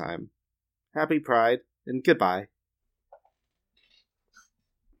next time, happy Pride, and goodbye.